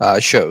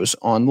shows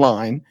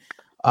online,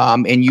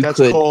 and you That's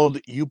could. called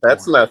you.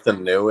 That's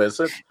nothing new, is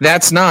it?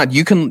 That's not.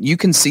 You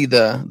can see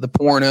the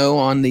porno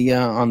on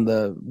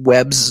the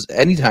webs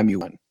anytime you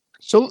want.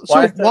 So Well,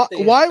 I so thought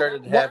they why?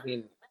 started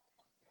having?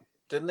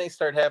 Didn't they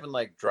start having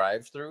like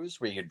drive-throughs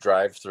where you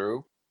drive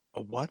through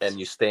What? and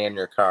you stay in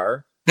your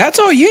car? That's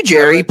all you,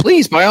 Jerry.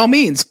 Please, by all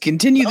means,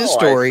 continue the No,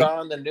 story. I saw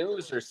on the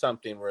news or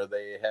something where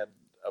they had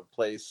a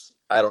place,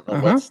 I don't know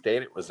Uh-huh. what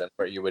state it was in,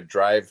 where you would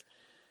drive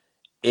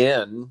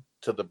in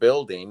to the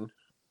building,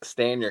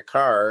 stay in your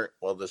car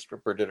while the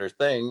stripper did her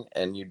thing,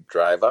 and you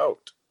drive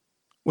out.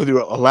 With a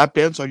lap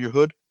dance on your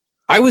hood?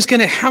 I was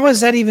gonna. How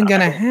is that even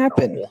gonna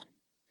happen? No.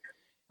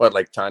 What,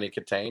 like Tawny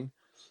Katane?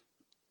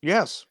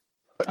 Yes.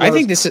 But I not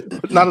think as, this is.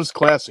 but not as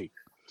classy.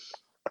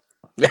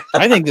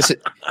 I think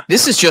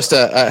this is just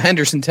a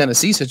Henderson,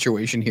 Tennessee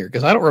situation here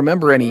because I don't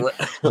remember any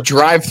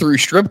drive-through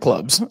strip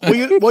clubs.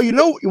 Well, you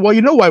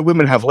know why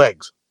women have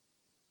legs.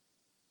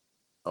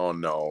 Oh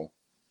no!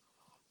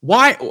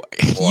 Why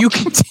you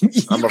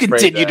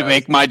continue to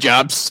make my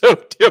job so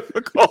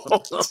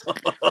difficult?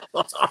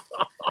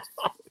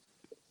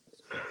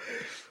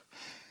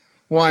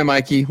 Why,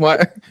 Mikey?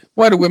 Why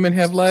do women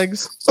have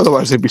legs?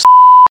 Otherwise, they'd be.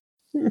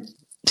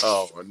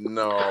 Oh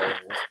no!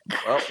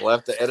 Well, we'll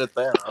have to edit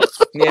that out.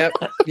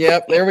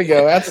 Yep. There we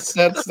go.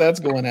 That's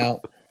going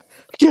out.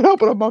 Can't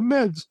help it. I'm on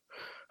meds.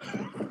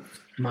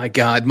 My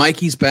God,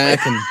 Mikey's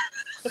back, and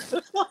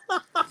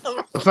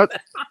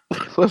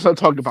let's not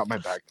talk about my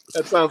back.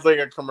 That sounds like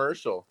a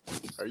commercial.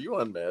 Are you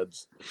on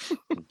meds?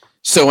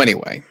 So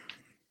anyway,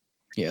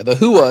 yeah, the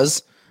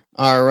Whoas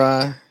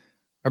are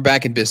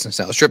back in business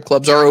now. Strip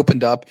clubs are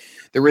opened up.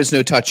 There is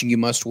no touching. You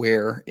must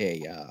wear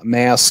a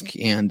mask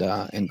and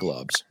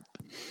gloves.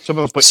 Some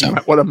of us, but you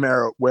might want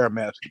to wear a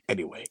mask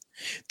anyway.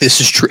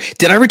 This is true.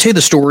 Did I ever tell you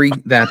the story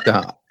that?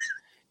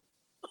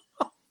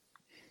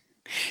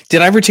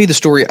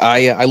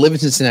 I live in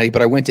Cincinnati,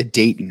 but I went to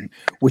Dayton,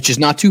 which is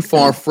not too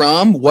far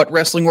from what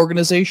wrestling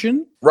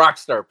organization?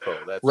 Rockstar Pro.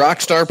 That's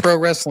Rockstar Pro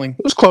Wrestling.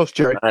 It was close,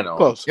 Jerry. I know.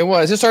 Close. It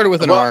was. It started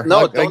with an R. No,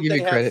 I'll don't give they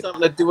you have credit.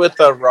 something to do with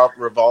the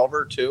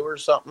Revolver too, or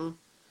something?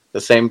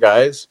 The same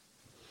guys?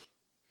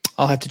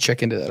 I'll have to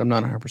check into that. I'm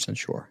not 100%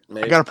 sure.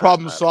 Maybe. I got a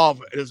problem to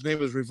solve. His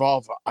name is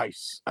Revolver.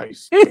 Ice,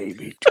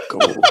 baby, to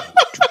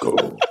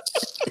go.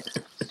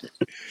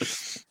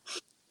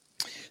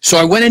 So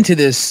I went into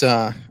this.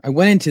 I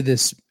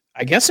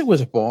guess it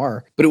was a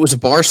bar, but it was a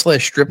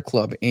bar/strip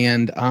club,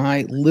 and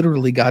I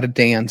literally got a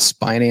dance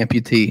by an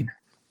amputee.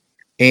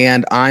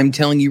 And I'm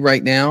telling you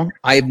right now,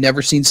 I have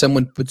never seen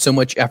someone put so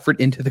much effort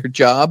into their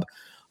job.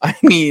 I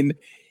mean,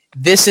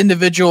 this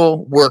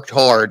individual worked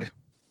hard.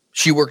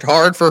 She worked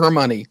hard for her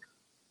money.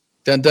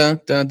 Dun dun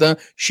dun dun.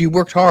 She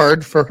worked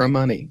hard for her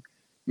money.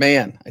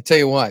 Man, I tell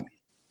you what.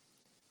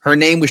 Her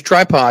name was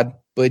Tripod,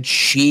 but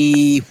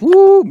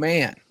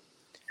man.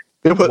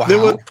 They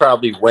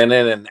probably went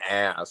in and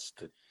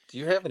asked, "Do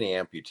you have any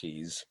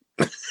amputees?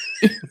 Do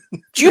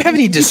you have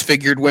any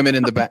disfigured women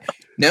in the back?"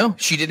 No,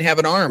 she didn't have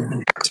an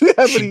arm. Do you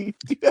have any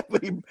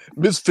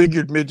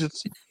misfigured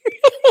midgets?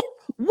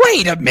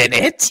 Wait a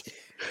minute.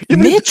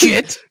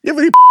 Midget? You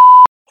have any?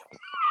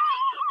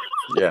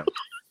 Yeah.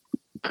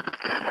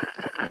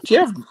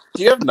 Do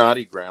you have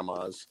naughty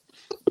grandmas?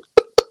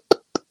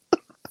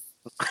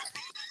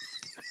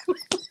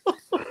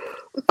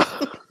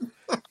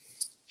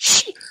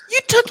 You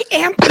took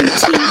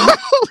amputee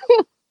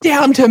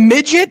down to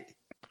midget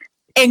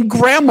and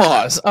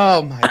grandmas.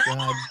 Oh my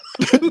God.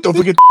 Don't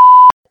forget.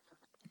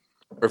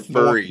 Or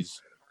furries.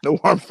 No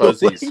arm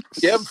Fuzzies.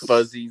 You have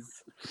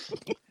fuzzies.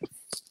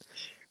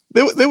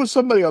 There was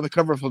somebody on the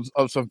cover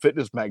of some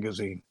fitness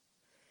magazine.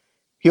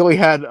 He only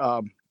had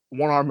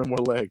one arm and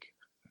one leg.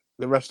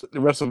 The rest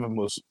of him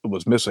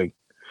was missing.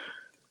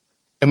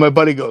 And my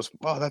buddy goes,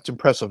 "Oh, that's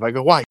impressive." I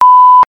go, "Why?"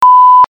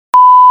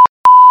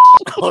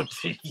 Oh,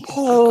 geez.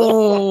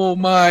 Oh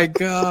my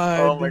God.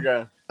 Oh my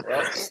God.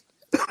 Well,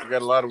 we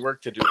got a lot of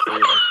work to do for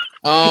you.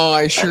 Oh,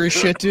 I sure as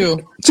shit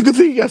do. It's a good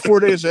thing you got 4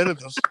 days ahead of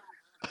this.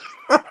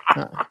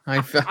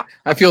 I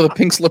feel the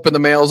pink slip in the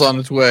mail's on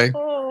its way.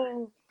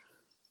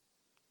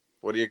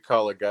 What do you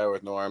call a guy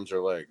with no arms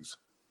or legs?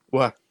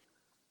 What?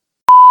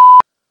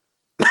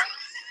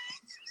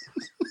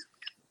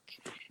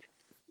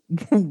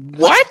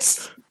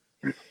 What?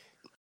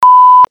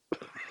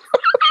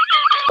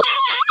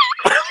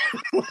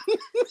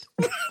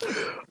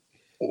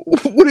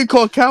 What do you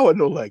call a cow with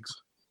no legs?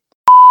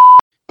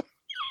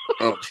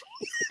 Oh.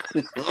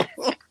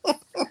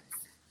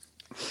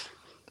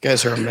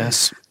 Guys are a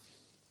mess.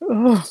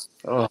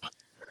 Oh.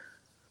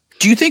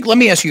 Do you think, let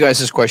me ask you guys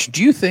this question.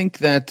 Do you think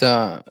that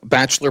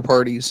bachelor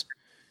parties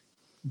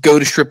go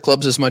to strip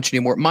clubs as much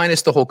anymore,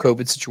 minus the whole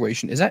COVID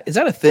situation? Is that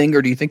a thing,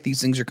 or do you think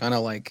these things are kind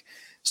of like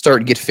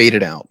starting to get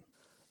faded out?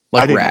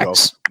 Like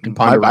racks and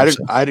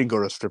Ponderosa? I didn't go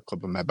to a strip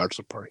club on my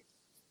bachelor party.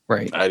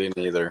 Right. I didn't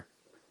either.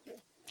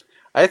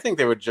 I think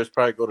they would just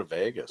probably go to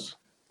Vegas.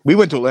 We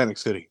went to Atlantic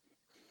City.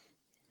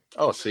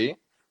 Oh, see?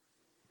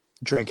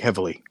 Drank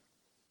heavily.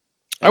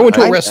 I went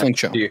to a wrestling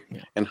show.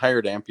 And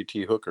hired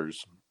amputee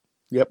hookers.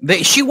 Yep.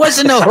 She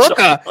wasn't a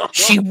hooker.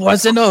 She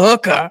wasn't a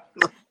hooker.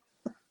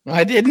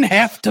 I didn't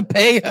have to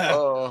pay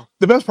her.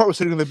 The best part was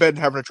sitting in the bed and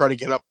having to try to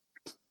get up.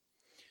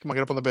 Come on,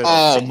 get up on the bed.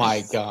 Oh,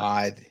 my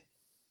God.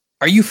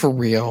 Are you for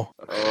real?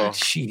 Oh.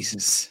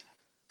 Jesus.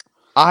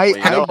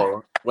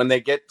 When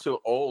they get too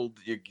old,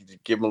 you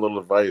give them a little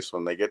advice.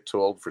 When they get too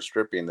old for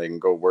stripping, they can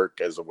go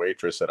work as a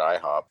waitress at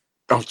IHOP.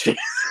 Oh, jeez.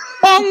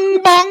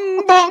 Bong,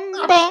 bong,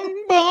 bong,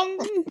 bong,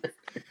 bong.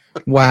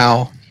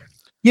 Wow.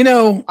 You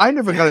know, I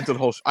never got into the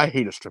whole. I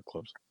hated strip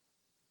clubs.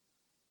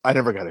 I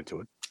never got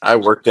into it. I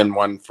worked in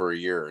one for a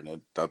year,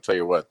 and I'll tell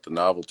you what, the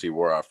novelty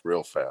wore off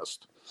real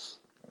fast.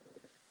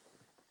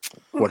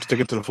 What, stick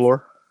it to the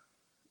floor?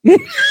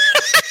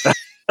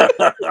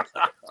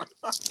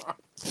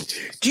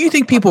 Do you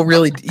think people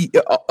really?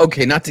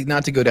 Okay, not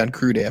to go down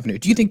Crude Avenue.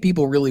 Do you think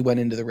people really went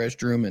into the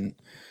restroom and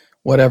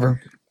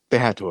whatever? They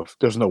had to have.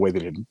 There's no way they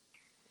didn't.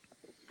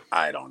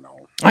 I don't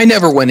know. I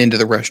never went into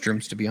the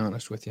restrooms, to be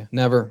honest with you.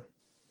 Never.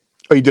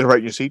 Oh, you did it right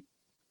in your seat?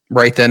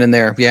 Right then and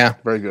there. Yeah.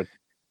 Very good.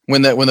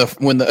 When the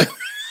when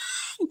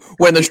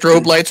the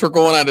strobe lights were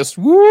going on, just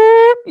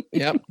whoop.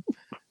 Yep.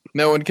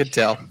 No one could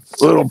tell.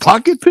 Little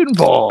pocket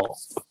pinball.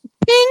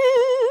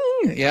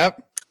 Bing!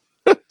 Yep.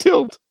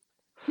 Tilt.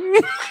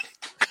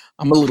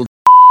 I'm a little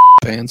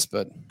pants,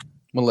 but I'm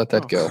gonna let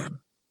that go.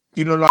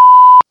 You know,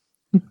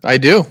 I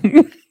do.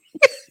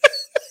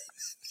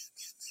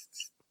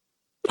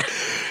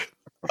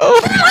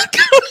 Oh my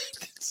god,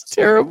 it's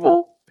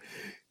terrible.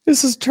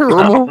 This is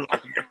terrible.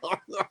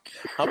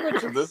 How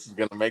much of this is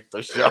going to make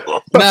the show?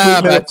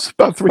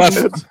 About 3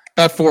 minutes.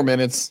 About 4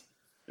 minutes.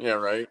 Yeah,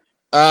 right.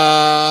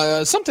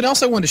 Something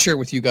else I wanted to share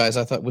with you guys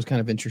I thought was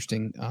kind of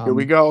interesting. Here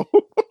we go.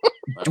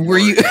 Were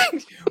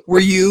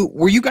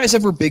you guys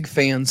ever big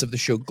fans of the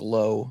show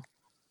Glow?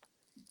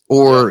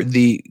 Or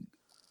the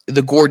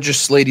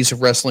gorgeous ladies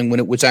of wrestling when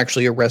it was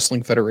actually a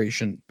wrestling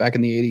federation back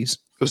in the 80s?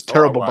 It was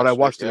terrible, but I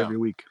watched it every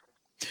week.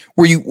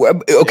 Were you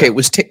okay?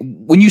 Yeah.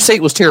 When you say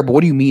it was terrible,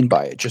 what do you mean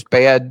by it? Just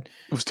bad?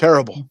 It was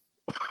terrible.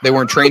 They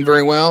weren't trained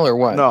very well, or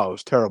what? No, it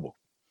was terrible.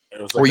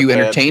 It was Were you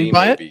entertained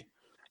by it?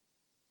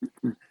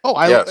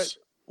 Oh, yes.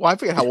 I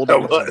forget how old I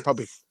was.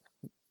 Probably,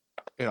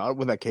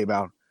 when that came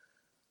out.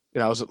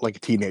 I was like a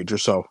teenager,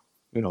 so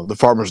the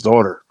farmer's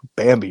daughter,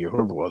 Bambi, or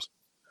whoever it was.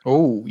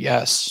 Oh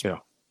yes.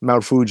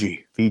 Mount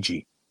Fuji,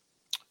 Fiji.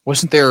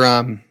 Wasn't there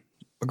a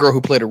girl who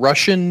played a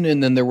Russian,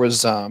 and then there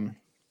was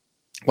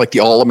like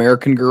the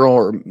All-American girl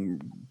or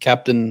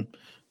Captain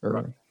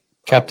or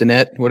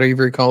Captainette,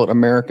 whatever you call it,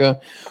 America.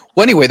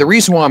 Well, anyway, the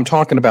reason why I'm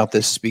talking about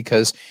this is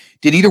because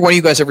did either one of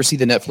you guys ever see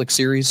the Netflix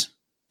series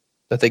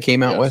that they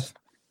came out with?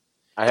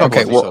 I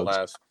haven't seen the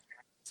last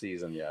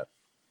season yet.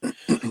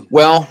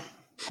 Well,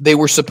 they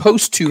were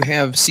supposed to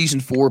have season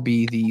 4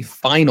 be the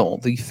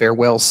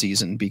farewell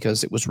season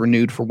because it was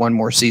renewed for one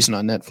more season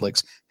on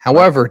Netflix.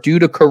 However, due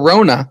to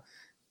Corona,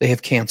 they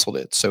have canceled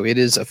it. So it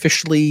is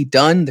officially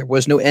done. There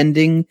was no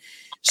ending.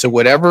 So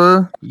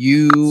whatever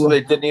So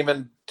they didn't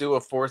even do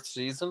a 4th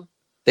season?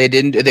 They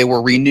didn't. They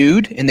were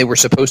renewed, and they were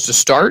supposed to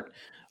start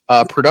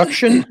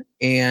production,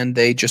 and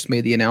they just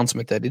made the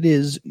announcement that it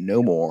is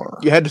no more.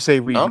 You had to say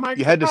Oh my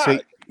you had to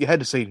God.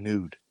 say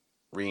nude.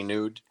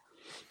 Renewed.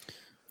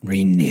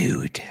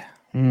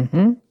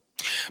 Mm-hmm.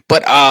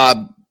 But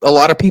a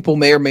lot of people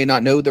may or may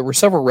not know there were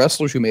several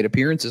wrestlers who made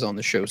appearances on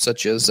the show,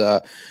 such as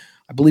I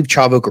believe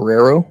Chavo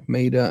Guerrero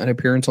made an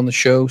appearance on the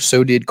show.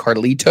 So did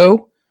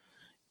Carlito.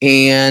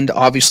 And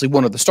obviously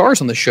one of the stars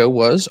on the show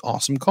was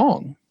Awesome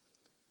Kong.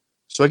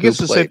 So I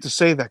guess it's safe to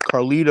say that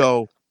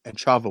Carlito and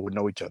Chavo would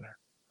know each other.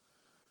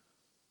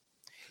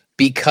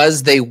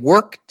 Because they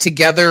work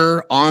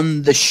together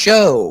on the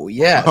show,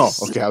 yes. Oh,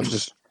 okay. I was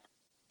just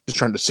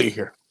trying to see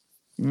here.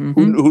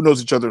 Mm-hmm. Who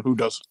knows each other and who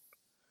doesn't?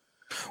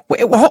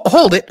 Wait, well,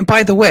 hold it.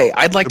 By the way,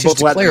 I'd like They're to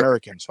both Latin clarify.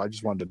 American, so I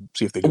just wanted to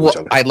see if they knew each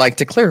other. I'd like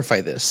to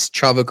clarify this.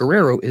 Chavo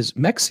Guerrero is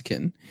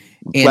Mexican.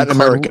 And Latin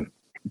American.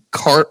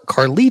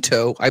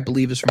 Carlito, I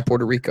believe, is from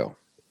Puerto Rico.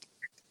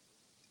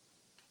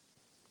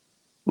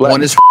 Latin.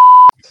 One is,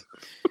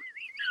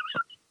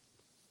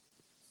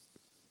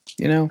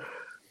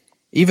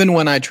 even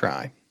when I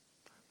try.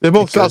 They're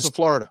both south of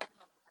Florida.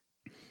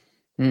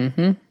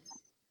 Mm-hmm.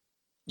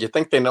 You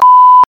think they know?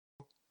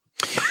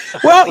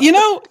 Well,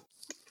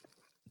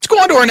 let's go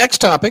on to our next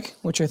topic,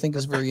 which I think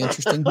is very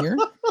interesting here.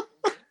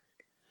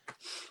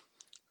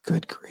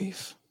 Good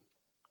grief.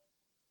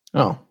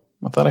 Oh,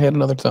 I thought I had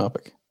another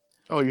topic.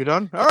 Oh, you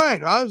done? All right.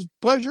 It was a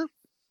pleasure.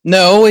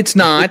 No, it's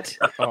not.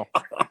 Oh.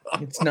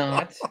 It's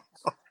not.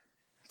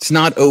 It's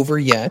not over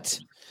yet.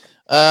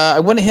 I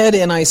went ahead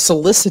and I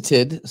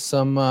solicited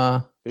some.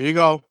 There you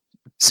go.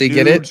 So you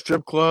Nude, get it?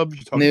 Strip club.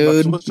 You're talking Nude.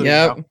 about soliciting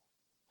Yep. now.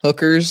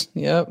 Hookers.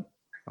 Yep.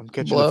 I'm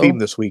catching Blow. a theme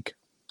this week.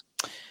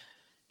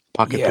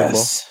 Pocket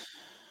Yes.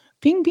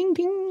 Ping, ping,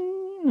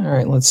 ping. All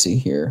right. Let's see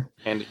here.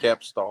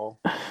 Handicap stall.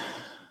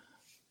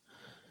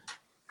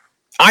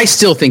 I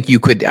still think you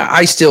could.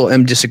 I still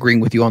am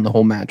disagreeing with you on the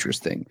whole mattress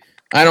thing.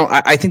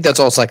 I think that's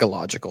all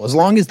psychological. As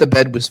long as the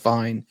bed was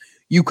fine,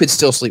 you could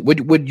still sleep.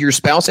 Would your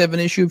spouse have an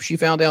issue if she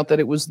found out that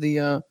it was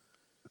the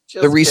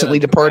recently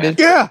departed?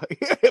 Yeah.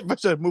 If I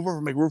said move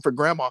over, make room for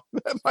grandma.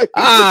 That might be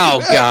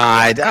Oh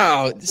God!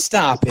 Oh,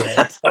 stop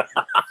it!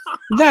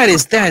 That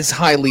is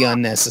highly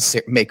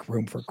unnecessary. Make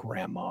room for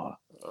grandma.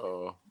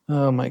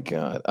 Oh my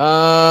God!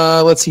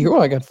 Let's see here.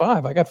 Oh, I got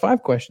 5. I got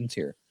 5 questions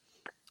here.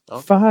 Oh.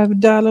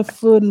 $5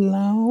 foot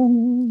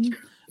long.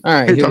 All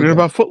right, You're here we talking go.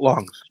 about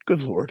footlongs.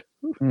 Good Lord.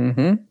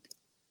 Mm-hmm.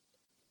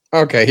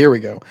 Okay, here we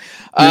go.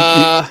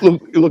 You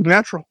look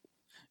natural.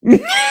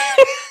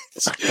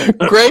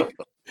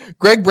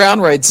 Greg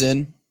Brown writes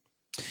in.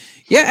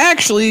 Yeah,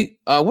 actually,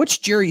 what's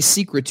Jerry's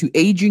secret to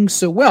aging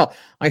so well?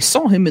 I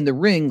saw him in the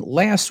ring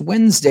last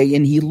Wednesday,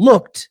 and he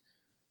looked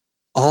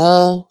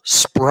all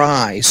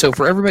spry. So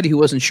for everybody who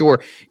wasn't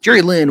sure,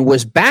 Jerry Lynn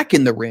was back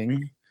in the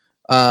ring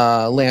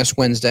last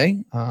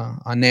Wednesday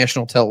on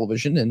national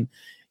television, and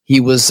he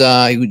was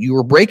you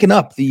were breaking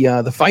up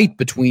the fight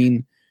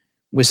between,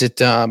 was it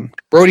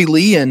Brody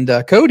Lee and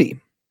Cody?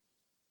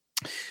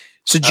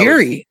 So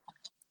Jerry,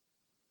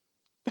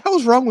 What the hell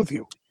was wrong with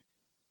you?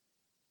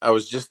 I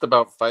was just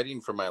about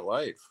fighting for my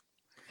life.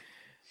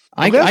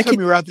 Last time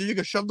you were out there, you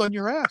got shoved on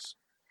your ass.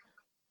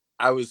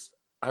 I was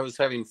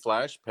having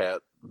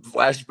flashbacks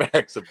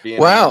of being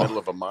in Wow. the middle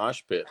of a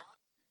mosh pit.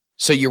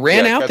 So you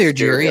ran Yeah, it out got there,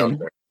 scary Jerry, out and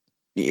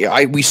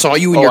there. we saw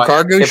you in your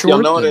cargo if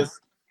shorts.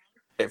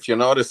 If you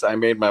notice, I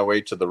made my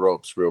way to the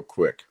ropes real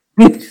quick.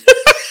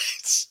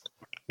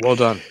 Well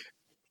done.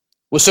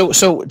 Well,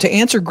 so to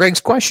answer Greg's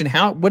question,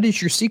 what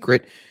is your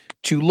secret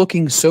to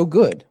looking so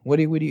good? Do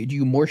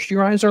you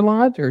moisturize a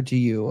lot, or do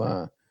you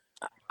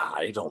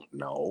I don't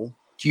know.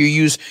 do you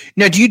use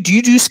now? Do you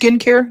do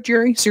skincare,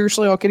 Jerry?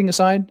 Seriously, all kidding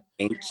aside.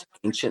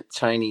 Ancient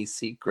Chinese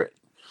secret.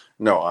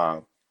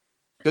 No,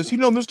 Does he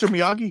know Mr.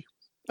 Miyagi?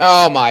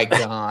 Oh my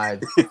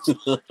God,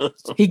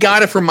 he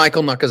got it from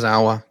Michael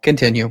Nakazawa.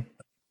 Continue.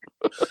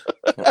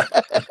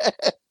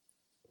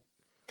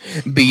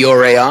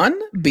 Biore on,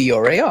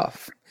 Biore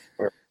off.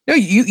 No,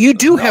 you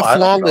do have I don't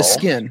flawless know.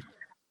 skin.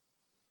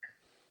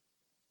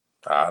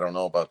 I don't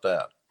know about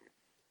that.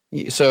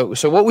 So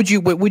what would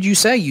you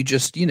say? You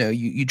just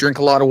you drink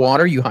a lot of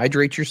water. You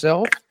hydrate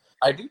yourself.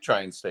 I do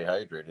try and stay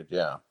hydrated.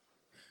 Yeah.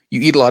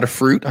 You eat a lot of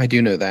fruit. I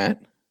do know that.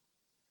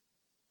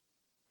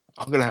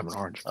 I'm gonna have an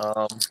orange.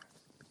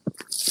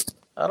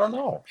 I don't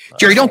know.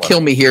 Jerry, don't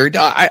kill me here.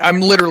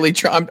 I'm literally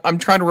I'm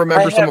trying to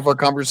remember some of our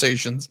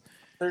conversations.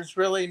 There's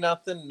really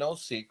nothing, no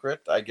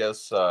secret. I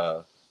guess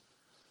I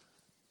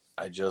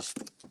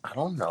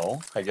don't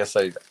know. I guess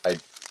I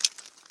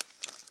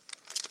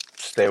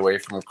stay away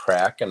from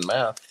crack and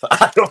meth.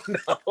 I don't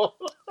know.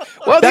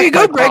 Well, there you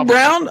go, That's my Greg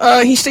problem.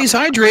 Brown. He stays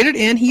hydrated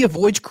and he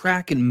avoids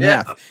crack and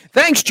meth. Yeah.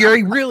 Thanks,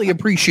 Jerry. Really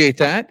appreciate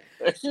that.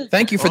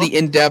 Thank you for the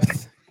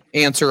in-depth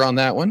answer on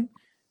that one.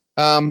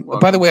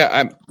 By the way,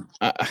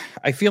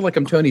 I feel like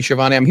I'm Tony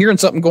Schiavone. I'm hearing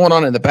something going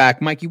on in the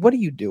back. Mikey, what are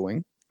you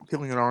doing?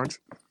 Peeling an orange.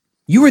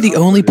 You are the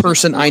only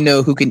person I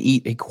know who can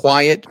eat a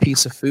quiet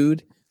piece of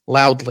food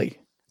loudly.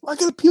 I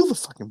gotta peel the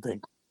fucking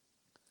thing.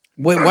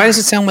 Why does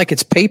it sound like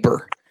it's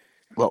paper?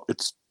 Well,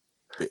 it's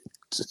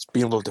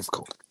being a little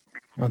difficult.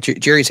 Well,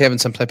 Jerry's having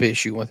some type of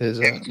issue with his.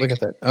 Look at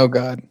that. Oh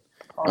God.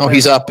 Oh,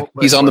 he's up.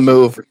 He's on the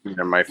move.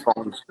 And my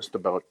phone's just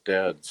about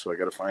dead, so I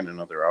got to find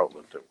another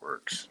outlet that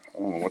works. I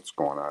don't know what's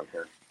going on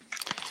here.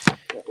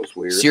 That was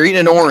weird. So you're eating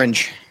an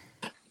orange.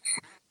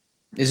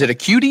 Is it a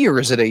cutie or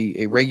is it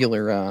a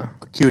regular? A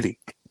cutie,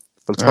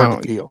 but it's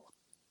hard to peel.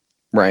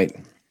 Right.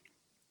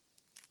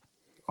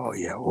 Oh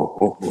yeah.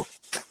 Oh.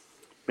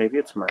 Maybe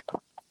it's my.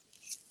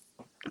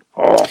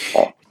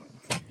 Oh,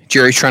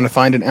 Jerry's trying to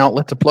find an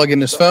outlet to plug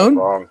in his phone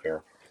wrong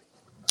here.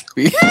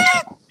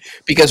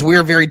 because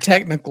we're very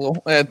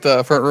technical at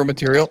Front Row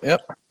Material.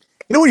 Yep.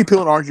 You know when you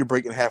peel an orange, you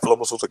break it in half. It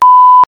almost looks like.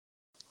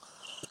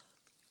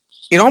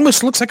 It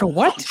almost looks like a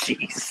what?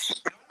 Jeez.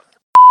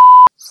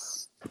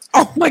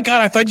 Oh my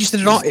God! I thought you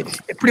said it all. It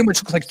pretty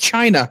much looks like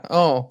China.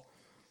 Oh,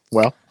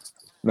 Well,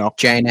 no.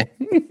 China.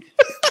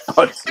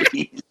 Oh,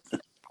 jeez.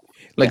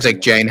 Looks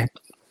like China.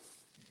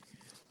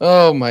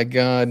 Oh my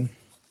God.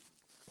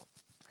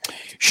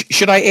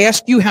 Should I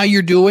ask you how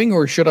you're doing,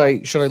 or should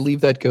I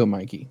leave that go,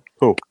 Mikey?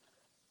 Who?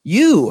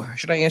 You.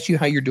 Should I ask you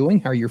how you're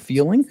doing, how you're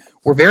feeling?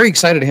 We're very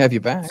excited to have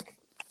you back.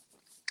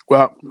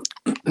 Well,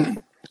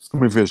 let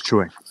me finish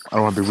chewing. I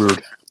don't want to be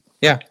rude.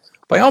 Yeah,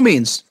 by all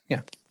means.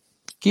 Yeah,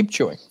 keep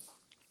chewing.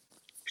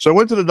 So I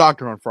went to the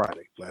doctor on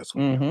Friday last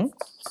week. Mm-hmm.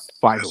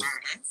 Finally.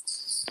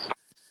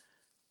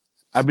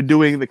 I've been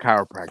doing the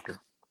chiropractor,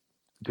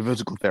 the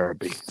physical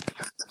therapy,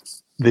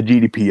 the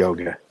GDP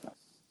yoga,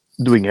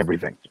 doing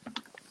everything.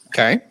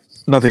 Okay.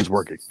 Nothing's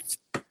working.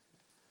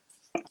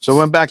 So I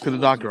went back to the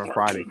doctor on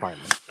Friday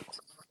finally.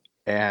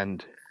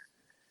 And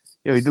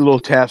he did a little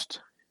test.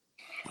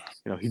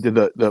 He did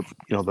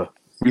the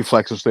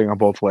reflexes thing on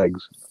both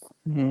legs.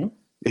 Mm-hmm.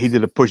 He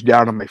did a push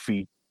down on my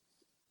feet,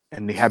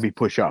 and he had me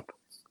push up.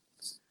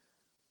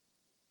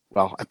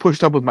 Well, I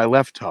pushed up with my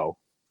left toe,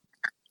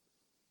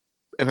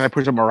 and then I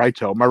pushed up my right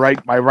toe. My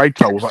right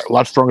toe was a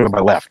lot stronger than my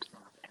left.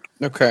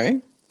 Okay.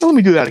 So let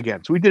me do that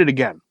again. So we did it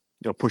again.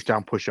 Push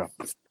down, push up.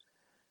 He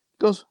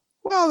goes,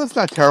 well, that's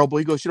not terrible.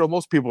 He goes,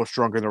 most people are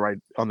stronger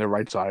on their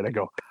right side. I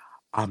go,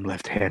 I'm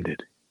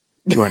left-handed.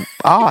 He went,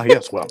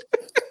 yes, well.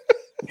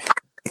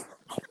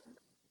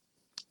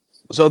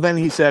 So then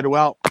he said,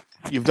 well,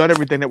 you've done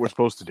everything that we're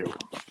supposed to do.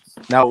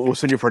 Now we'll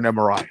send you for an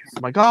MRI.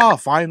 I'm like,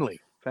 finally.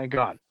 Thank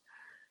God.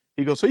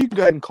 He goes, so you can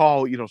go ahead and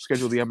call,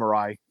 schedule the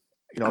MRI.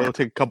 It'll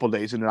take a couple of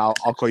days, and then I'll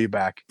call you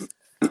back,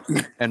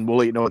 and we'll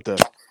let you know what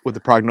the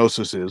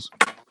prognosis is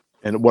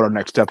and what our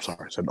next steps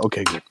are. I said,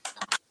 okay, good.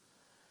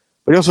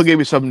 But he also gave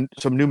me some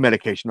new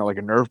medication, like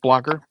a nerve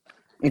blocker,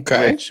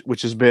 Okay.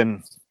 which has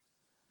been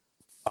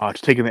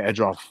it's taking the edge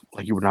off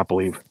like you would not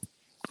believe.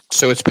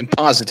 So it's been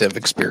positive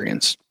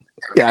experience.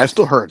 Yeah, it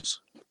still hurts,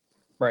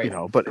 Right.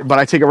 but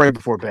I take it right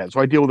before bed,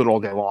 so I deal with it all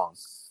day long.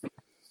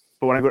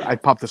 But when I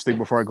pop this thing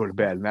before I go to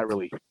bed, and that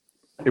really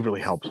It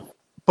really helps.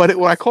 But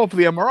when I called for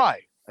the MRI,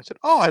 I said,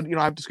 "Oh, I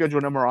have to schedule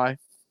an MRI."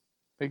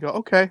 They go,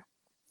 "Okay. Do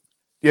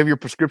you have your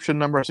prescription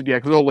number?" I said, "Yeah,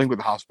 because it'll link with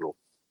the hospital,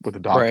 with the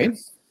doctor." Right.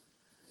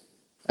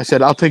 I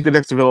said, "I'll take the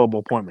next available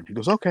appointment." He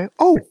goes, "Okay.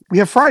 Oh, we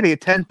have Friday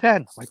at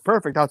 10:10." I'm like,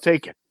 "Perfect. I'll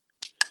take it."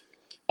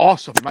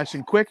 Awesome. Nice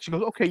and quick. She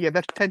goes, "Okay, yeah,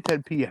 that's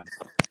 10:10 p.m."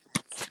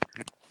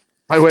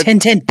 I went,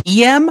 10:10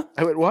 p.m.?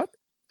 I went, "What?"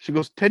 She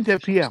goes,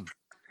 10:10 p.m.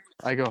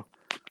 I go,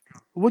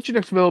 "What's your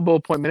next available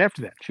appointment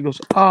after that?" She goes,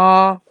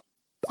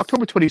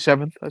 October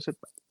 27th. I said,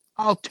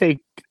 "I'll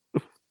take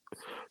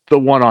the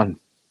one on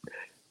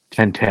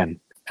 10:10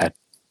 at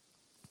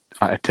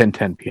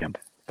 10:10 p.m.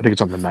 I think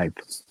it's on the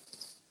 9th."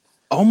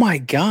 Oh my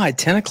God,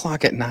 10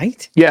 o'clock at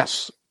night?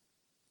 Yes.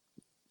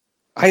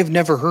 I have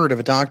never heard of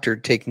a doctor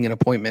taking an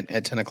appointment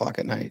at 10 o'clock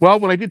at night. Well,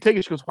 when I did take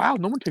it, she goes, "Wow,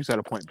 no one takes that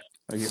appointment."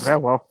 I go, "Yeah,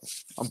 well,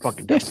 I'm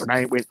fucking desperate.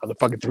 I ain't waiting another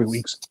fucking 3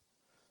 weeks."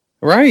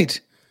 Right.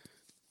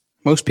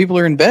 Most people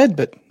are in bed,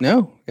 but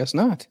no, guess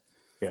not.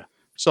 Yeah.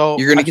 So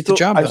You're gonna get the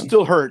job I done.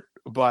 still hurt,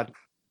 but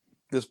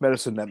this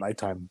medicine at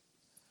nighttime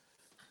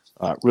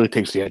really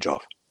takes the edge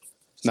off.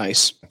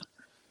 Nice.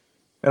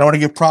 And I want to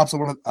give props. I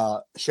want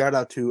to shout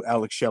out to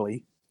Alex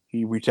Shelley.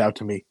 He reached out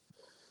to me.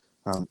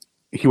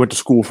 He went to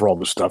school for all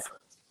this stuff,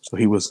 so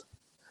he was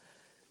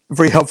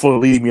very helpful in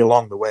leading me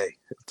along the way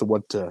to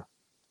what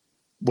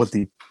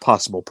the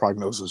possible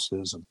prognosis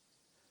is and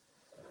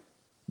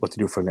what to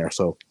do from there.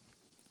 So,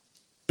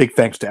 big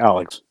thanks to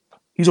Alex.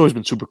 He's always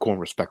been super cool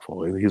and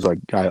respectful. He's like,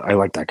 I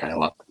like that guy a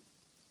lot.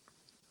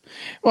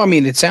 Well, I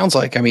mean, it sounds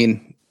like,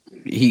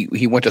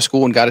 he went to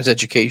school and got his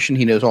education.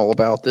 He knows all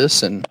about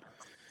this, and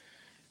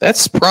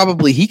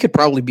he could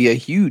probably be a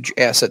huge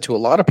asset to a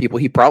lot of people.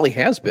 He probably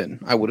has been,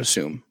 I would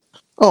assume,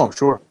 Oh,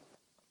 sure.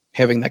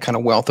 having that kind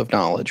of wealth of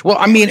knowledge. Well,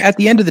 I mean, at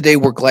the end of the day,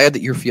 we're glad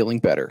that you're feeling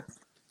better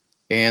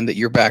and that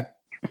you're back.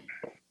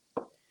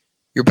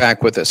 You're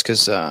back with us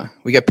because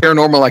we got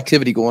paranormal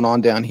activity going on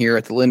down here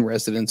at the Lynn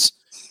residence.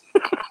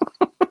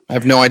 I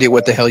have no idea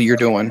what the hell you're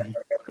doing.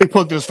 He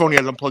plugged his phone. He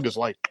had to unplug his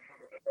light.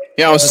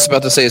 Yeah, I was just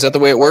about to say, is that the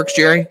way it works,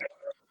 Jerry?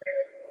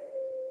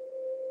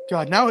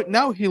 God,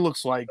 now he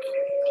looks like.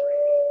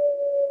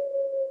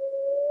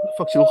 What the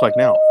fuck does he look like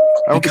now?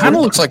 He kind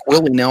of looks like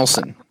Willie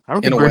Nelson. I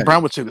don't in think a Greg way.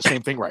 Brown would say the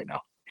same thing right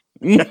now.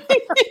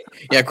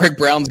 Yeah, Greg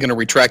Brown's going to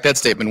retract that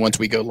statement once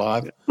we go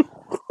live.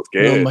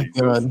 Scared. Oh my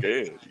God.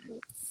 Scared.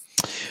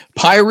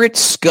 Pirate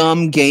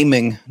Scum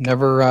Gaming.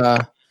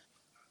 Never.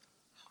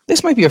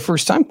 This might be a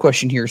first time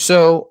question here.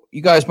 So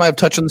you guys might have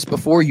touched on this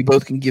before. You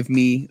both can give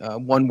me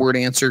one word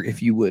answer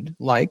if you would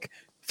like.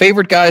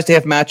 Favorite guys to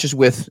have matches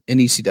with in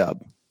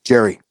ECW?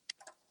 Jerry.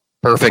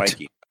 Perfect.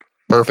 Mikey.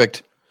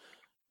 Perfect.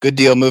 Good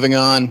deal. Moving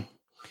on.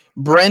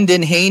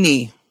 Brendan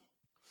Haney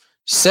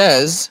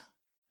says,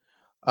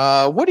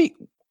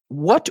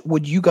 what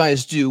would you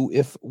guys do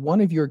if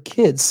one of your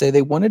kids say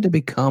they wanted to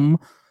become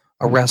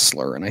a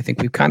wrestler? And I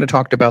think we've kind of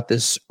talked about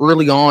this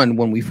early on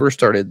when we first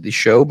started the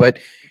show, but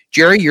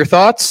Jerry, your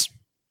thoughts?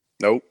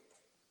 Nope.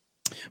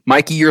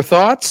 Mikey, your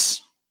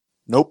thoughts?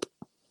 Nope.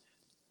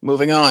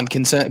 Moving on.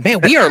 Consent.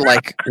 Man, we are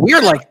like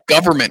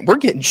government. We're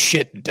getting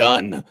shit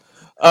done.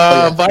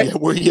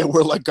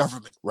 We're like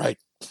government, right?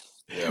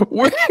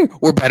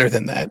 We're better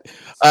than that.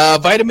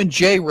 Vitamin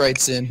J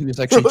writes in, who's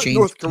actually changed.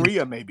 North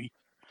Korea, maybe.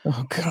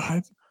 Oh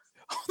God.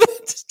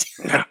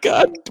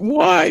 God,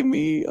 why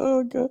me?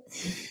 Oh God.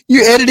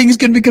 Your editing is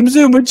going to become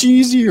so much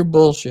easier.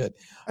 Bullshit.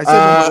 I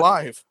said we're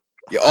live.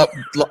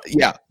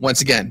 Yeah.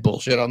 Once again,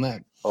 bullshit on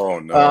that. Oh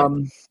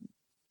no.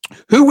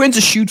 Who wins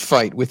a shoot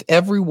fight with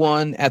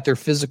everyone at their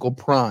physical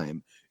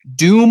prime?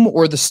 Doom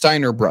or the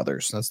Steiner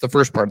brothers? That's the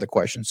first part of the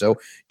question. So,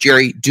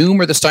 Jerry, Doom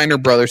or the Steiner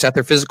brothers at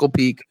their physical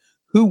peak?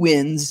 Who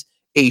wins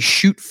a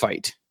shoot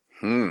fight?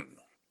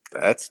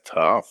 That's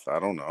tough. I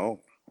don't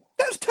know.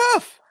 That's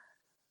tough.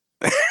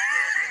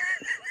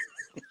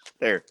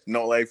 There,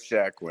 No Life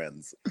Shack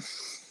wins.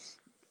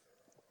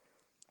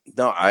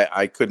 No,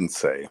 I couldn't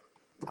say.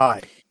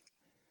 Hi.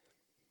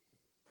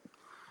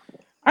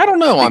 I don't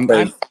know. I'm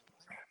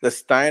The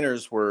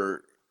Steiners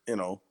were,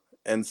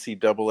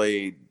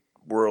 NCAA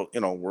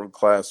world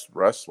class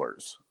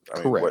wrestlers.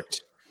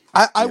 correct.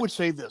 I would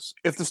say this: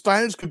 if the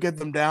Steiners could get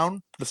them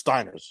down, the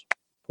Steiners.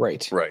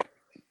 Right. Right.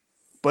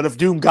 But if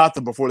Doom got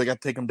them before they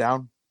got to take them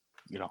down,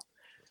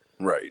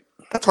 Right.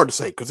 that's hard to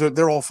say because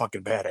they're all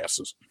fucking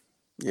badasses.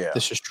 Yeah.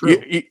 This is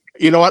true.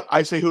 You know what?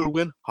 I say who would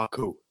win?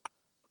 Haku.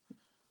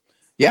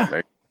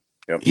 Yeah.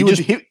 Yep.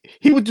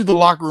 He would do the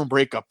locker room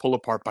breakup, pull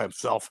apart by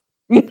himself.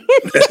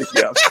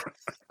 Yeah.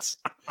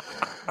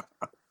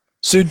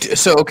 So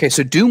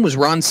Doom was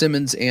Ron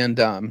Simmons and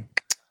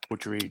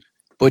Butch Reed.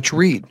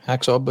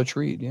 Hacksaw Butch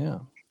Reed, yeah.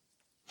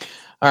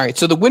 All right,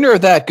 so the winner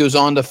of that goes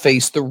on to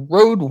face the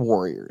Road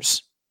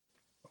Warriors.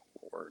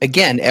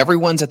 Again,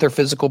 everyone's at their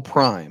physical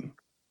prime.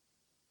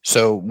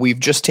 So we've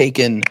just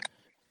taken.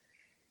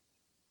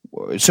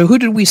 So who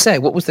did we say?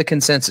 What was the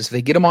consensus? If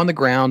they get them on the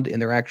ground and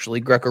they're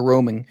actually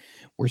Greco-Roman,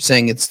 we're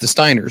saying it's the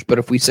Steiners. But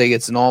if we say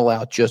it's an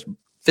all-out just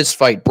fist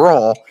fight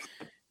brawl,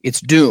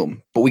 it's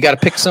Doom. But we got to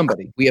pick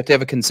somebody. We have to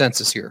have a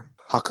consensus here.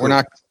 Haku.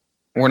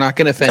 We're not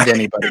going to offend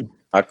anybody.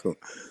 Haku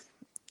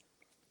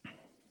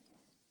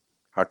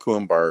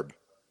and Barb.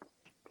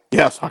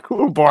 Yes,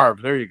 Haku and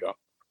Barb. There you go.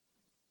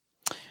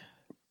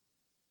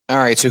 All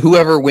right, so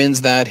whoever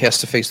wins that has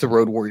to face the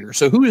Road Warrior.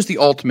 So who is the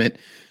ultimate?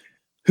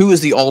 Who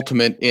is the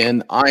ultimate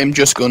in I'm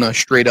just going to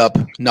straight up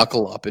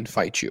knuckle up and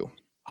fight you?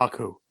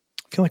 Haku.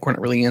 I feel like we're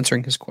not really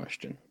answering his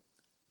question.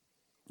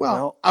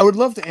 Well, I would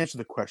love to answer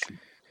the question,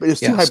 but it's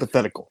too Yes.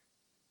 hypothetical.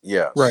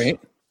 Yes. Right.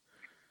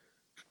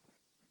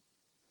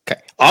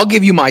 Okay, I'll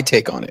give you my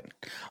take on it.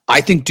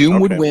 I think Doom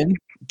would Okay. win.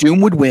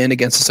 Doom would win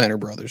against the Steiner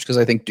brothers because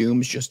I think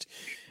Doom's just.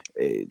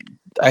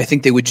 I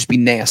think they would just be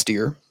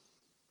nastier.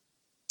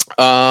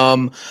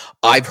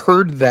 I've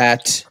heard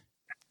that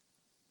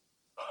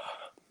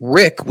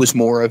Rick was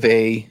more of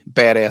a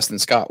badass than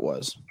Scott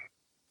was.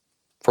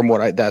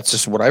 That's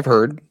just what I've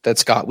heard. That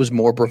Scott was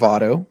more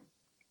bravado.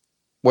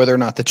 Whether or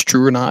not that's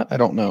true or not, I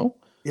don't know.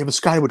 Yeah, but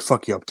Sky would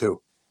fuck you up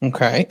too.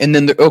 Okay, and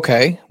then the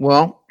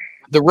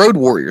Road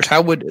Warriors.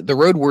 How would the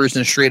Road Warriors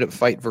in a straight up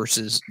fight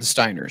versus the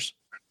Steiners?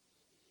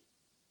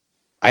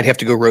 I'd have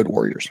to go Road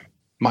Warriors.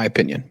 My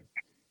opinion.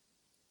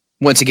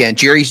 Once again,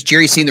 Jerry's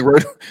seen the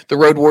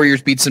Road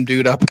Warriors beat some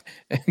dude up.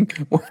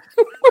 Well,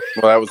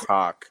 that was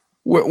Hawk.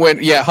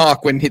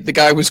 Hawk when the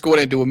guy was going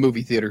into a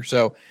movie theater.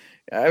 So,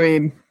 I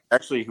mean,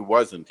 Actually, he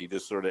wasn't. He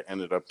just sort of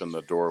ended up in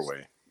the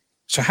doorway.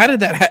 so how did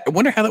that? I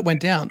wonder how that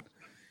went down.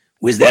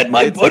 Was that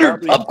my It's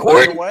buttered probably-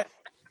 popcorn? You know what?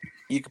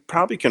 You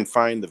probably can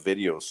find the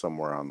video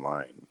somewhere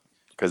online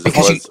because it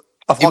Because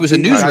was. It was a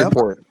news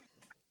report.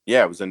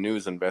 Yeah, it was a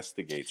News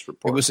Investigates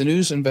report. It was a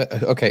news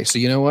okay, so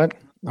you know what?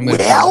 I'm gonna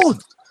Well,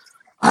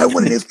 I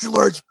want an extra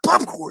large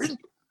popcorn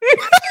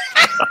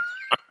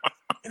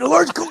and a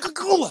large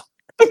Coca-Cola.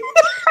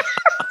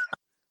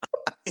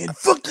 And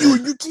fuck you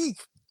in your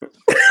teeth.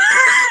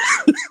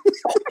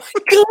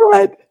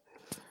 God.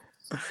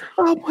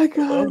 Oh my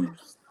God.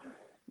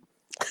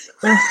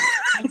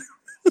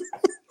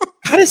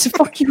 How does it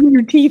fuck you in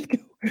your teeth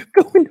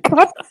go in the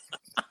pop?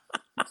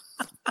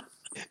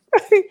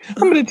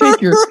 I'm gonna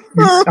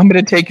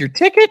take your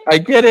ticket. I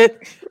get it.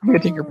 I'm gonna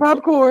take your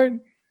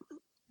popcorn.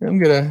 I'm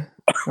gonna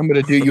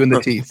do you in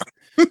the teeth.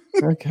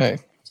 Okay.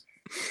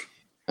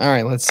 All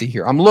right, let's see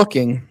here. I'm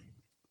looking.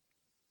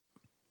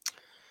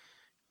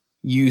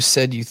 You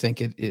said you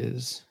think it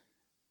is.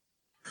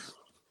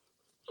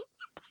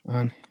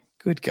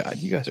 Good God,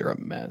 you guys are a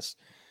mess.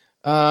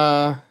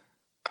 Gosh.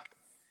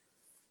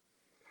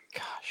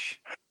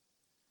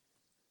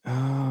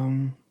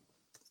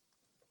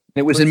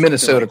 It was in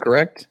Minnesota,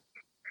 correct?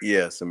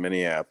 Yes, in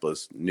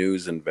Minneapolis.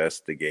 News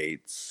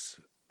Investigates.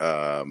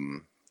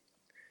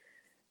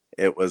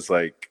 It was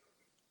like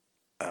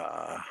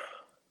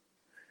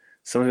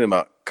something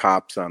about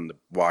cops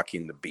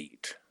walking the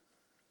beat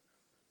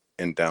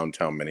in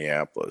downtown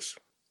Minneapolis.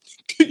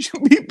 Could you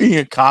be being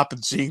a cop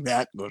and seeing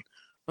that? Going,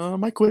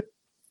 I quit.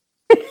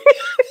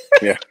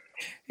 Yeah.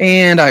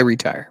 And I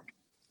retire.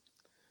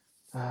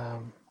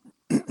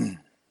 Do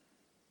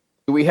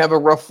we have a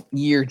rough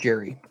year,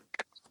 Jerry?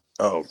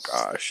 Oh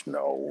gosh,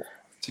 no.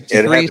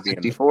 63, to be in-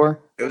 64?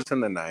 It was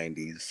in the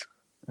 90s,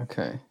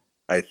 Okay.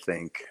 I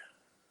think.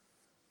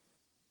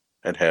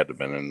 It had to have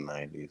been in the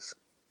 90s.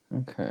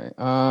 Okay.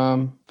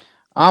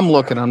 I'm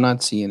looking. I'm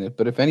not seeing it.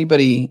 But if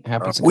anybody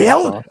happens to come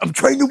Well, across- I'm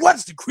trying to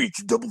watch the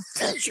creature double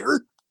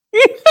feature.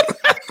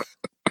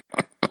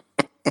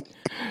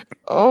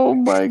 oh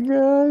my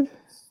God.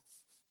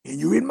 And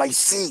you're in my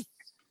seat.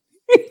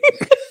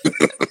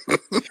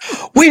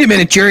 Wait a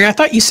minute, Jerry. I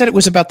thought you said it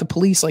was about the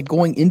police like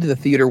going into the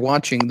theater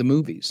watching the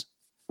movies.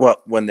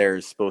 Well, when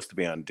they're supposed to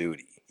be on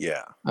duty,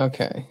 yeah.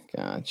 Okay.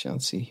 Gotcha.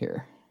 Let's see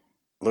here.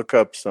 Look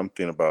up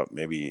something about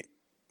maybe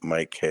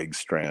Mike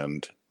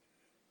Hagstrand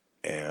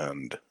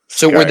and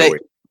So were they Skyway.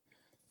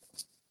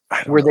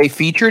 I don't were know. they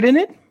featured in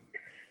it?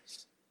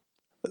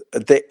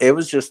 It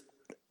was just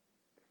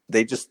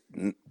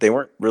they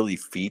weren't really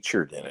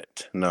featured in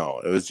it. No,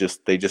 it was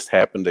just they just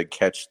happened to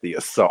catch the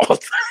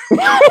assault.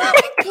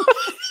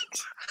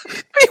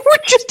 They were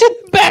just in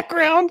the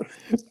background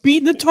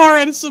beating the tar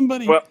out of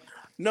somebody. Well,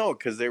 no,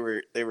 because they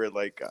were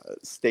like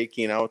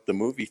staking out the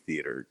movie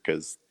theater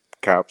because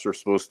cops were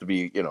supposed to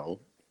be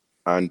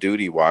on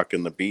duty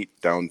walking the beat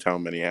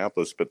downtown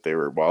Minneapolis, but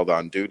while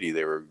on duty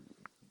they were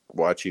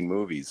watching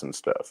movies and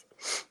stuff.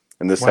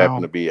 And this Wow.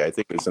 happened to be, I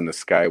think it was in the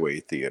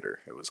Skyway Theater.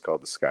 It was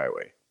called the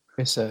Skyway.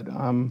 I said,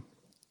 I'm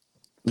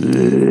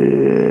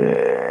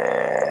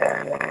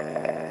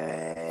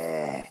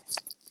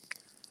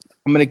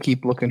gonna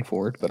keep looking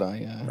for it, but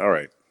All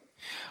right.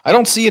 I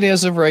don't see it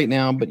as of right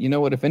now. But you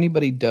know what? If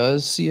anybody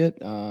does see it,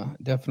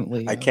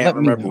 definitely. I let can't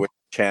me remember know. which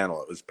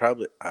channel. It was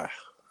probably,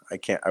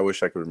 I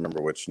wish I could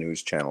remember which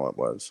news channel it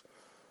was.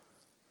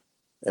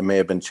 It may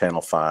have been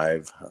Channel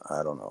 5.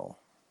 I don't know.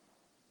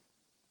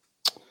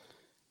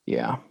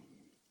 Yeah,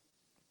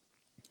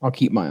 I'll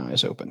keep my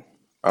eyes open.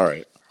 All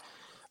right.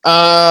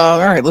 All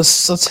right,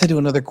 let's head to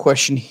another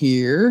question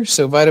here.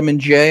 So, Vitamin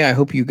J, I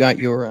hope you got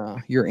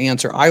your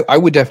answer. I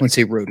would definitely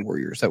say Road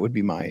Warriors. That would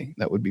be my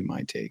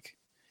take.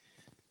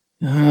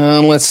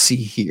 Let's see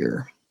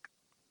here.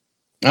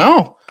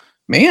 Oh,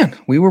 Man,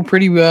 we were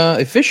pretty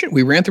efficient.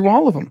 We ran through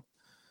all of them.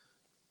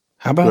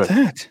 How about Good.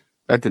 that?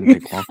 That didn't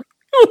take long.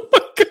 Oh my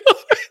God.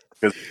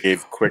 Because they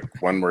gave quick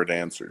one-word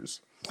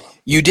answers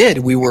You did.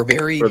 We were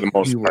very, for the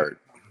most part.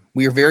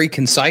 we were very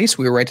concise.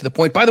 We were right to the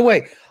point. By the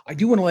way, I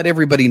do want to let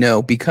everybody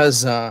know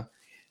because a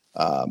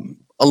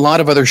lot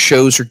of other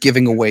shows are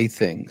giving away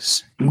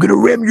things. I'm gonna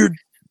ram your.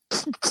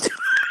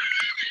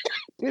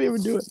 Can't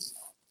even do it.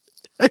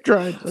 I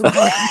tried.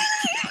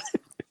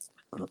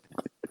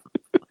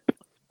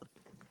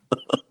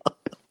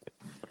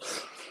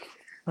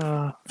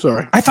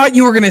 Sorry. I thought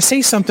you were going to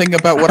say something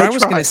about what I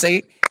was going tried. to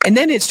say, and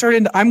then it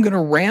started. I'm going to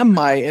ram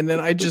my, and then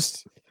I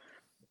just.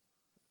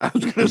 I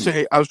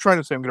was trying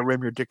to say I'm gonna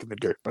ram your dick in the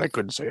dirt, but I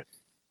couldn't say it.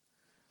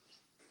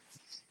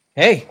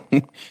 Hey,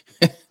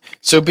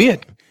 so be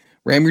it.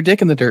 Ram your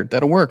dick in the dirt.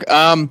 That'll work.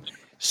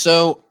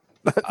 So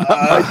Not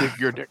my dick,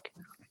 your dick.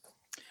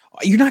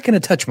 you're not going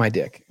to touch my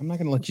dick. I'm not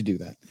going to let you do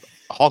that.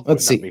 Hog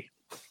Let's would, see.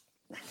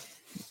 not me.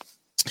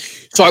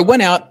 So I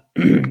went out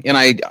and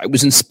I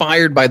was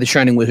inspired by the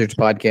Shining Wizards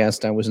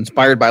podcast. I was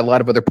inspired by a lot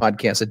of other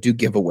podcasts that do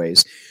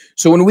giveaways.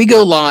 So when we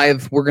go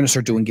live, we're going to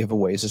start doing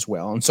giveaways as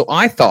well. And so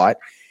I thought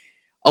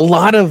a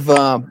lot of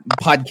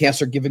podcasts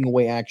are giving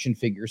away action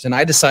figures. And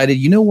I decided,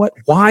 you know what?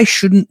 Why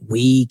shouldn't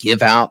we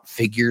give out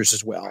figures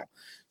as well?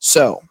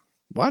 So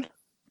What?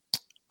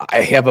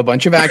 I have a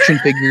bunch of action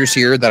figures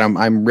here that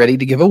I'm ready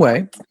to give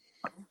away.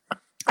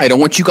 I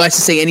don't want you guys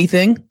to say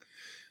anything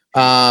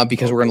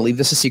because we're going to leave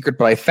this a secret,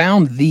 but I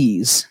found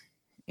these,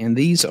 and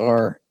these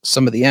are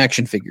some of the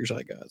action figures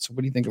I got. So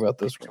what do you think about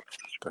this one?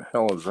 What the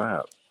hell is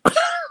that?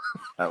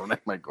 I don't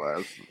have my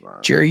glasses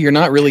on. Jerry, you're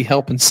not really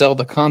helping sell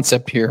the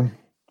concept here.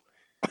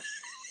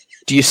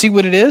 Do you see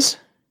what it is?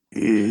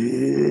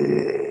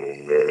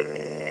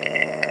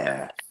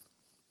 Yeah.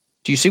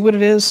 Do you see what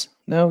it is?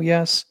 No,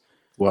 yes.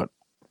 What?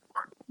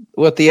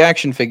 What the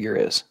action figure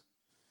is?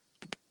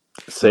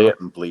 Say it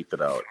and bleep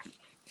it out.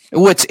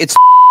 It's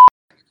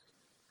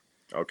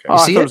Okay. Oh,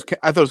 I see thought, it?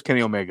 I thought it was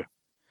Kenny Omega.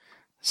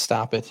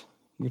 Stop it.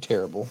 You're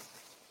terrible.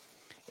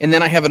 And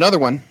then I have another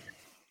one.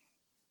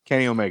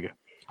 Kenny Omega.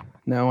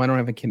 No, I don't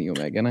have a Kenny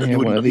Omega, and I You have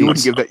one of wouldn't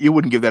these. give that. You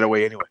wouldn't give that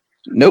away anyway.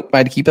 Nope, I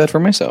had to keep that for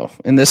myself.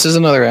 And this is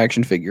another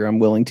action figure I'm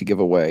willing to give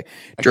away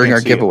I during can't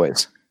our see it.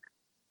 giveaways.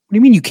 What do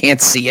you mean you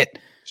can't see it?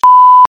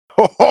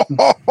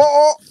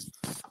 Oh,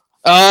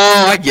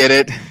 I get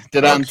it.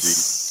 Did I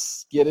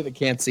get it? I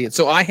can't see it.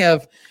 So I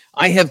have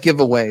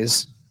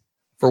giveaways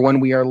for when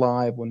we are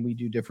live, when we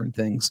do different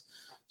things.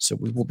 So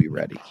we will be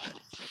ready.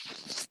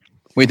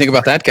 What do you think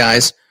about that,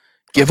 guys?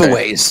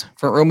 Giveaways,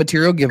 front row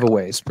material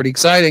giveaways. Pretty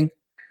exciting.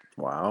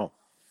 Wow.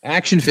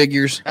 Action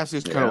figures. That's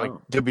just kind of like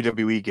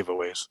WWE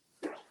giveaways,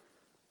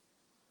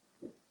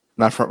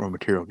 not front row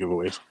material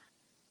giveaways.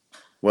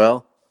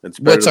 Well, it's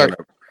better What's our- than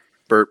a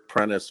Burt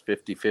Prentice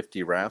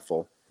 50-50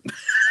 raffle.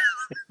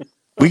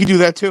 We could do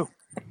that too.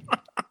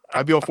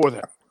 I'd be all for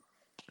that.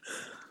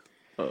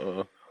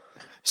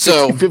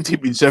 So 50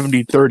 means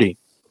 70-30.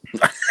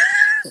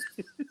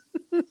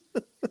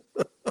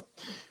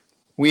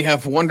 we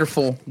have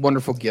wonderful,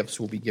 wonderful gifts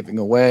we'll be giving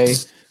away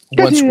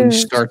once we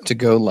start to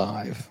go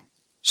live.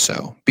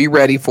 So be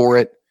ready for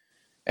it.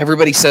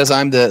 Everybody says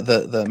I'm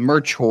the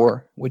merch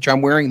whore, which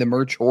I'm wearing the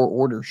merch whore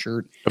order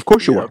shirt. Of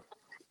course you Yeah. are.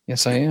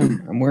 Yes, I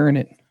am. I'm wearing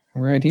it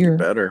right here.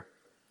 Better.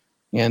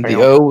 And Hang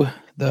the O,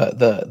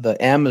 the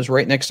M is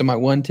right next to my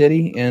one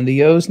titty, and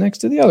the O is next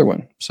to the other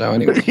one. So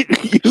anyway,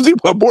 You see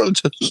what more than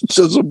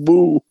says a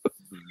boo.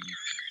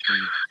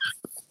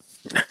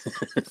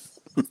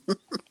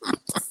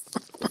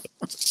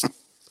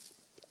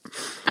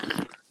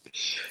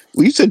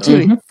 We said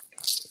titty. Mhm.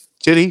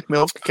 Titty,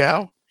 milk,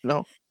 cow.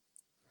 No.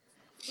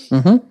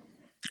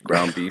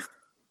 Ground beef.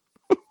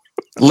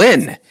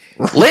 Lynn,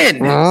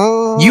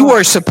 you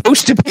are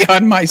supposed to be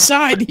on my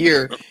side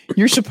here.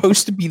 You're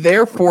supposed to be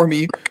there for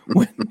me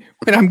when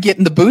I'm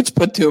getting the boots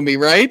put to me,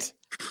 right?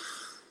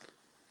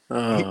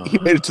 He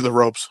made it to the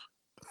ropes.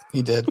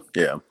 He did.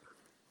 Yeah.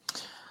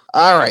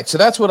 All right, so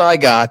that's what I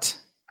got.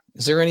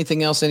 Is there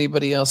anything else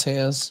anybody else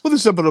has? Well,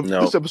 this No.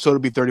 episode will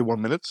be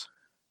 31 minutes.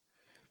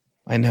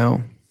 I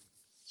know.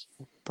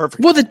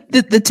 Perfect. Well,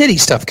 the titty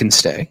stuff can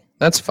stay.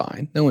 That's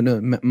fine. No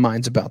one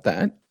minds about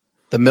that.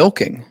 The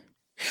milking.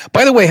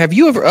 By the way, have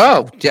you ever?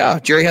 Oh, yeah.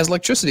 Jerry has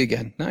electricity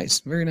again. Nice.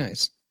 Very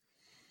nice.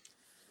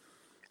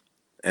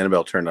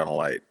 Annabelle turned on a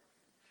light.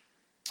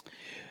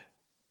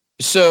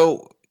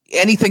 So,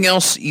 anything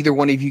else either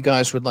one of you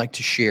guys would like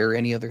to share?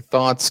 Any other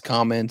thoughts,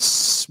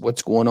 comments?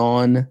 What's going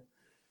on?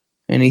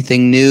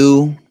 Anything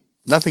new?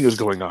 Nothing is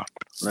going on.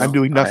 No, I'm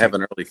doing I nothing. have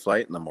an early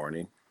flight in the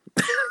morning.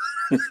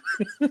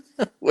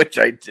 Which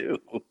I do.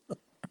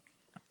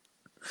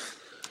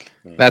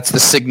 That's the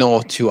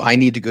signal to I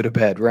need to go to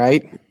bed,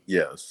 right?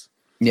 Yes.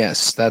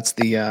 Yes, that's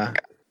the.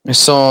 I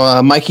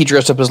saw Mikey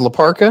dressed up as La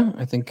Parka.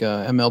 I think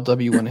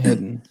MLW went ahead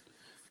and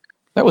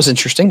that was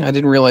interesting. I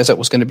didn't realize that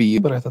was going to be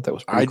you, but I thought that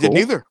was pretty I cool. didn't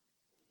either.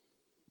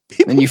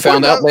 And you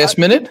found out last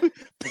minute?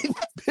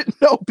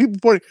 No, people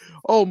pointing.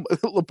 Oh,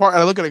 La Parka.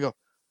 And I look at it, I go,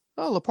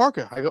 oh, La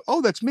Parka. I go,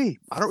 oh, that's me.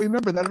 I don't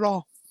remember that at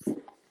all.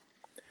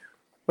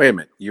 Wait a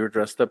minute. You were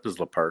dressed up as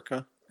La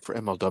Parka? for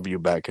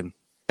MLW back in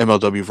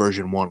MLW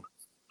version 1.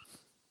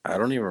 I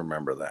don't even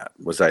remember that.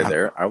 Was I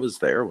there? I was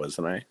there,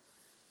 wasn't I?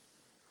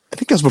 I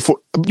think that was before.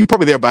 You were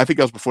probably there, but I think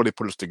that was before they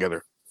put us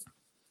together.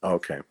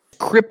 Okay.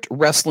 Crypt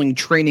Wrestling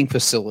Training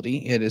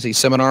Facility. It is a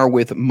seminar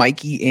with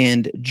Mikey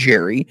and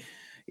Jerry.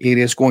 It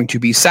is going to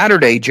be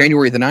Saturday,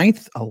 January the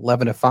 9th,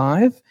 11 to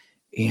 5.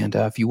 And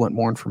if you want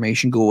more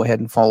information, go ahead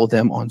and follow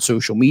them on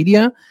social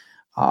media.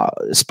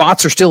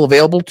 Spots are still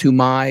available to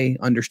my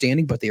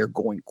understanding, but they are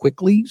going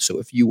quickly. So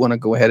if you want to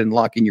go ahead and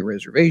lock in your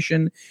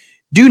reservation,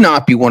 do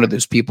not be one of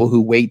those people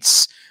who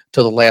waits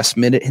till the last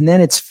minute and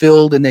then it's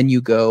filled and then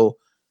you go,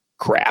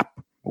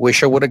 crap,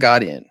 wish I would have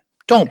got in.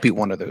 Don't be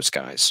one of those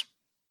guys.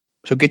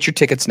 So get your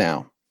tickets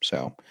now.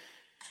 So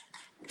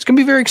it's going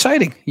to be very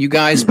exciting. You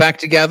guys back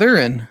together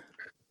and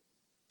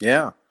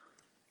Yeah.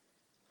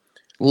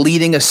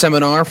 leading a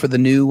seminar for the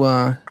new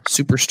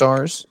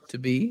superstars to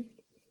be.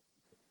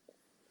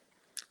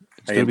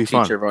 I can teach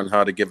everyone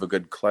how to give a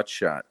good clutch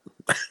shot.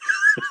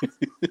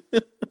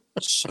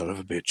 Son of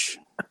a bitch.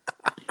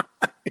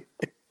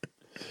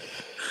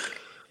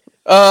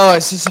 Oh,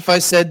 it's as if I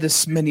said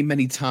this many,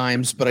 many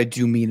times, but I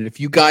do mean it. If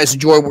you guys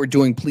enjoy what we're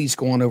doing, please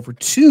go on over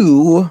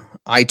to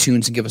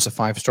iTunes and give us a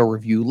 5-star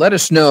review. Let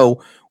us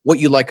know what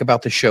you like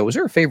about the show. Is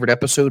there a favorite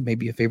episode,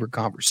 maybe a favorite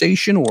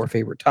conversation or a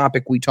favorite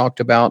topic we talked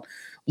about?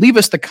 Leave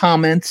us the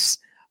comments.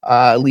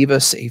 Leave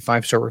us a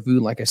 5-star review.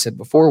 Like I said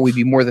before, we'd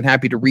be more than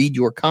happy to read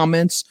your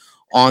comments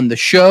on the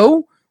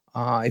show.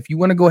 If you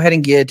want to go ahead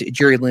and get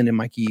Jerry Lynn and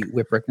Mikey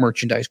Whipwreck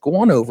merchandise, go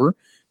on over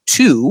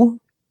to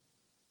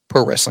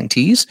Pro Wrestling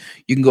Tees.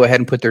 You can go ahead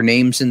and put their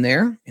names in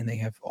there, and they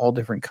have all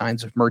different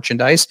kinds of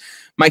merchandise.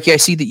 Mikey, I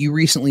see that you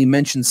recently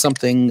mentioned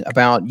something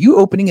about you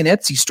opening an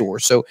Etsy store.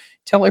 So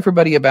tell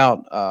everybody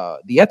about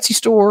the Etsy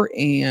store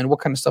and what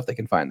kind of stuff they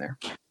can find there.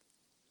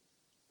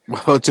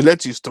 Well, it's an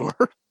Etsy store.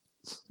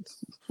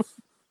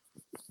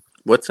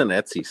 What's an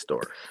Etsy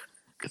store?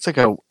 It's like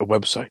a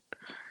website.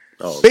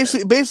 Oh, okay.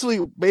 Basically,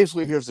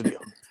 here's the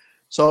deal.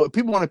 So if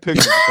people want a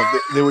picture,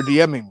 they were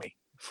DMing me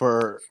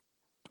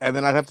and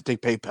then I'd have to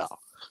take PayPal.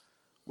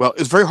 Well,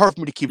 it's very hard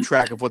for me to keep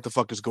track of what the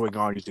fuck is going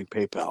on using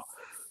PayPal.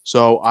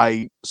 So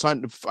I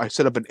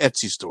set up an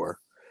Etsy store,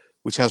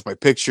 which has my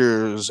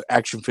pictures,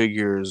 action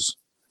figures,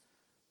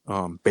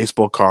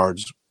 baseball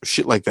cards,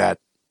 shit like that,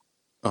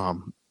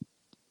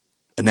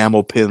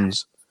 enamel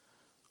pins,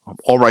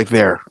 all right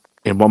there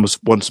in one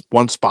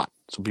spot.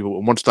 So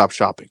people one-stop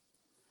shopping.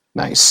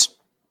 Nice.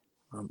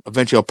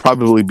 Eventually, I'll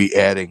probably be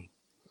adding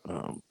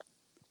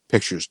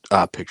T-shirts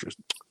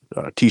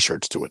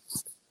to it.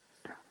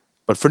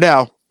 But for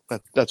now,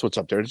 that's what's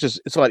up there.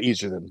 It's a lot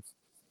easier than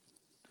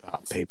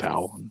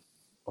PayPal and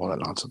all that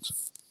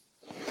nonsense.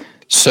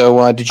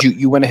 So did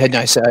you went ahead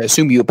and I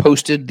assume you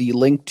posted the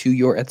link to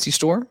your Etsy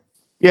store?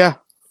 Yeah.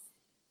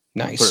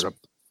 Nice. Put it up.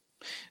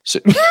 So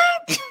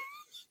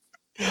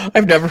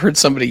I've never heard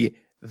somebody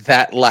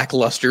that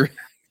lackluster.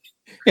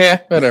 Yeah,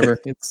 whatever.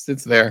 It's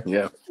there.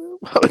 Yeah.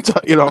 Well, if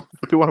you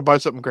want to buy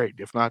something, great.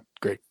 If not,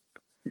 great.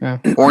 Yeah.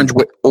 Orange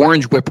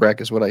Whipwreck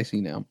is what I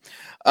see now.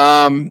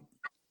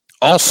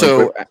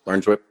 Also,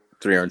 Orange Whip,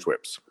 3 orange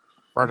whips.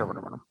 Right.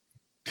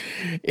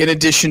 In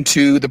addition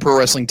to the Pro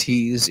Wrestling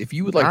Tees, if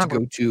you would like to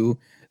go to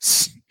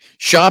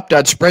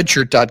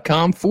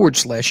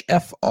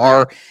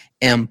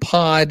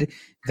shop.spreadshirt.com/FRM-pod,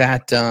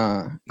 that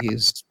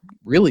is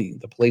really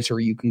the place where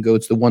you can go.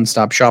 It's the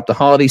one-stop shop. The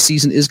holiday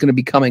season is going to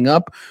be coming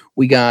up.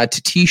 We got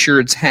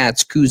T-shirts,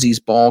 hats, koozies,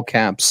 ball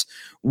caps,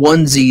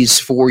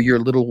 onesies for your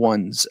little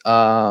ones,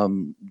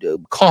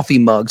 coffee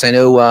mugs. I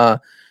know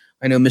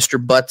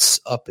Mr. Butts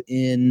up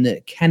in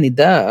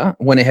Canada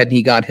went ahead and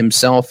he got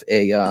himself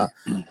I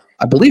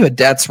believe a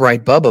That's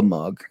Right Bubba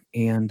mug.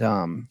 And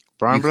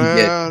Brian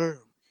Blair.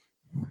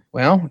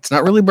 Well, it's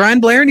not really Brian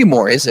Blair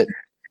anymore, is it?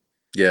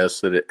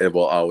 Yes, it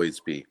will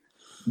always be.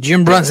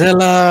 Jim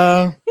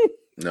Bronzella.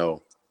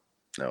 No.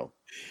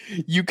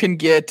 You can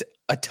get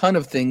a ton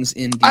of things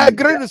in. I have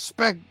great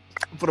respect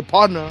for the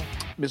partner,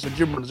 Mr.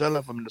 Jim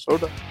Bronzella from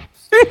Minnesota.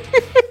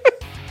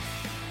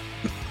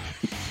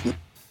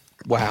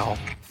 Wow.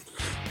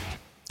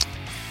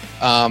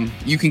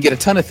 You can get a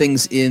ton of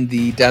things in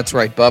the That's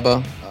Right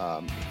Bubba.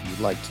 If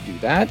you'd like to do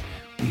that,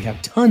 we have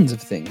tons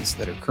of things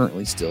that are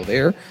currently still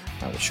there.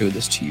 I will show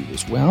this to you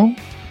as well.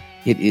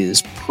 It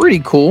is pretty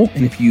cool.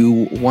 And if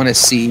you want to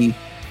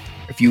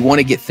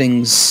get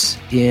things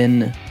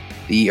in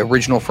the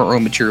original Front Row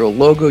Material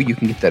logo, you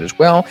can get that as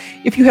well.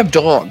 If you have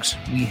dogs,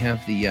 we have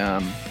the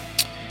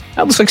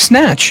that looks like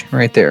Snatch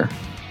right there.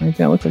 Right,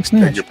 that looks like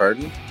Snatch. Beg your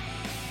pardon?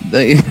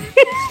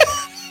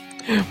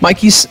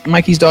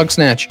 Mikey's dog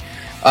Snatch.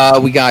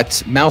 We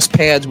got mouse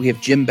pads, we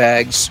have gym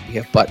bags, we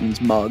have buttons,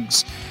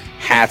 mugs,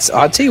 hats.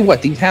 I'll tell you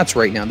what, these hats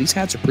right now, these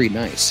hats are pretty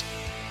nice.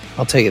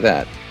 I'll tell you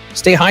that.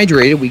 Stay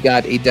hydrated. We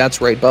got a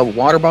That's Right Bubba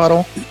water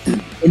bottle.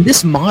 And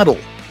this model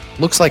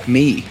looks like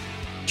me.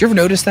 Did you ever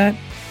notice that?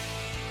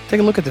 Take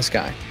a look at this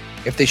guy.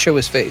 If they show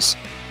his face.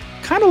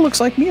 Kind of looks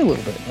like me a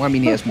little bit. Well, I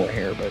mean, he has more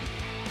hair, but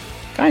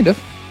kind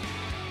of.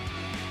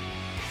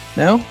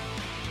 No?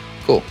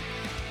 Cool.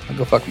 I'll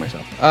go fuck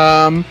myself.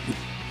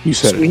 You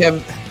said so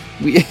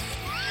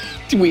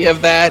we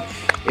have that,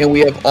 and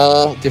we have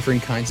all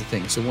different kinds of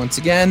things. So once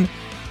again,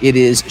 it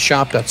is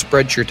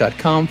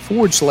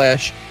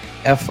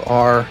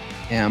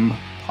shop.spreadshirt.com/FRM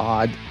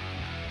pod,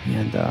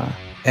 and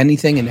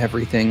anything and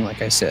everything.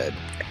 Like I said,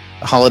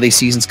 the holiday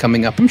season's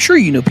coming up. I'm sure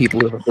you know people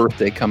who have a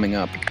birthday coming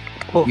up.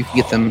 You can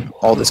get them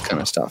all this kind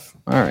of stuff.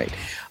 All right.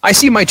 I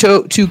see my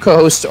two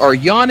co-hosts are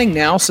yawning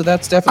now, so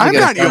that's definitely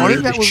I'm not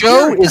yawning. The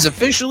show is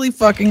officially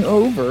fucking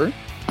over.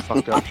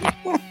 Fucked up.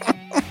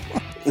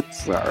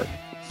 Sorry.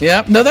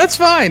 Yeah, no, that's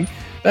fine.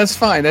 That's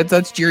fine.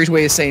 That's Jerry's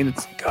way of saying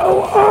it's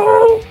go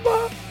home.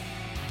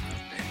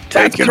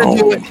 Take it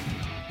home.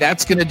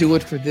 That's going to do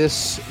it for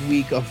this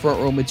week of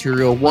Front Row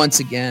Material. Once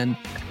again,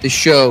 the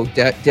show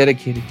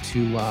dedicated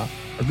to our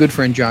good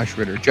friend Josh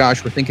Ritter.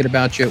 Josh, we're thinking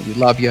about you. We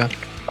love you.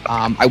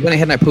 I went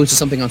ahead and I posted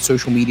something on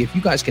social media. If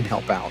you guys can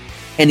help out,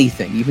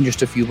 anything, even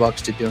just a few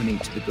bucks to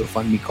donate to the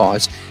GoFundMe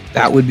cause,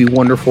 that would be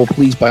wonderful.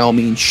 Please, by all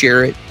means,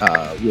 share it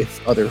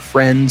with other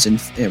friends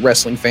and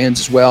wrestling fans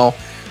as well.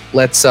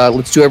 Let's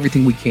do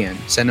everything we can.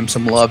 Send them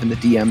some love in the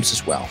DMs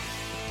as well.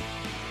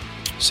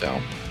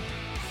 So,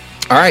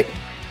 all right,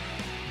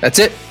 that's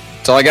it.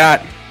 That's all I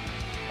got.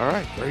 All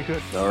right, very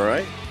good. All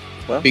right.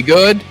 Well, be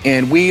good,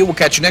 and we will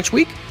catch you next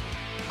week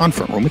on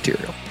Front Row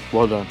Material.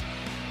 Well done.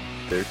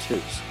 there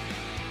too.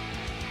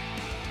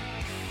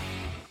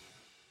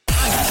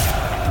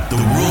 The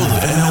world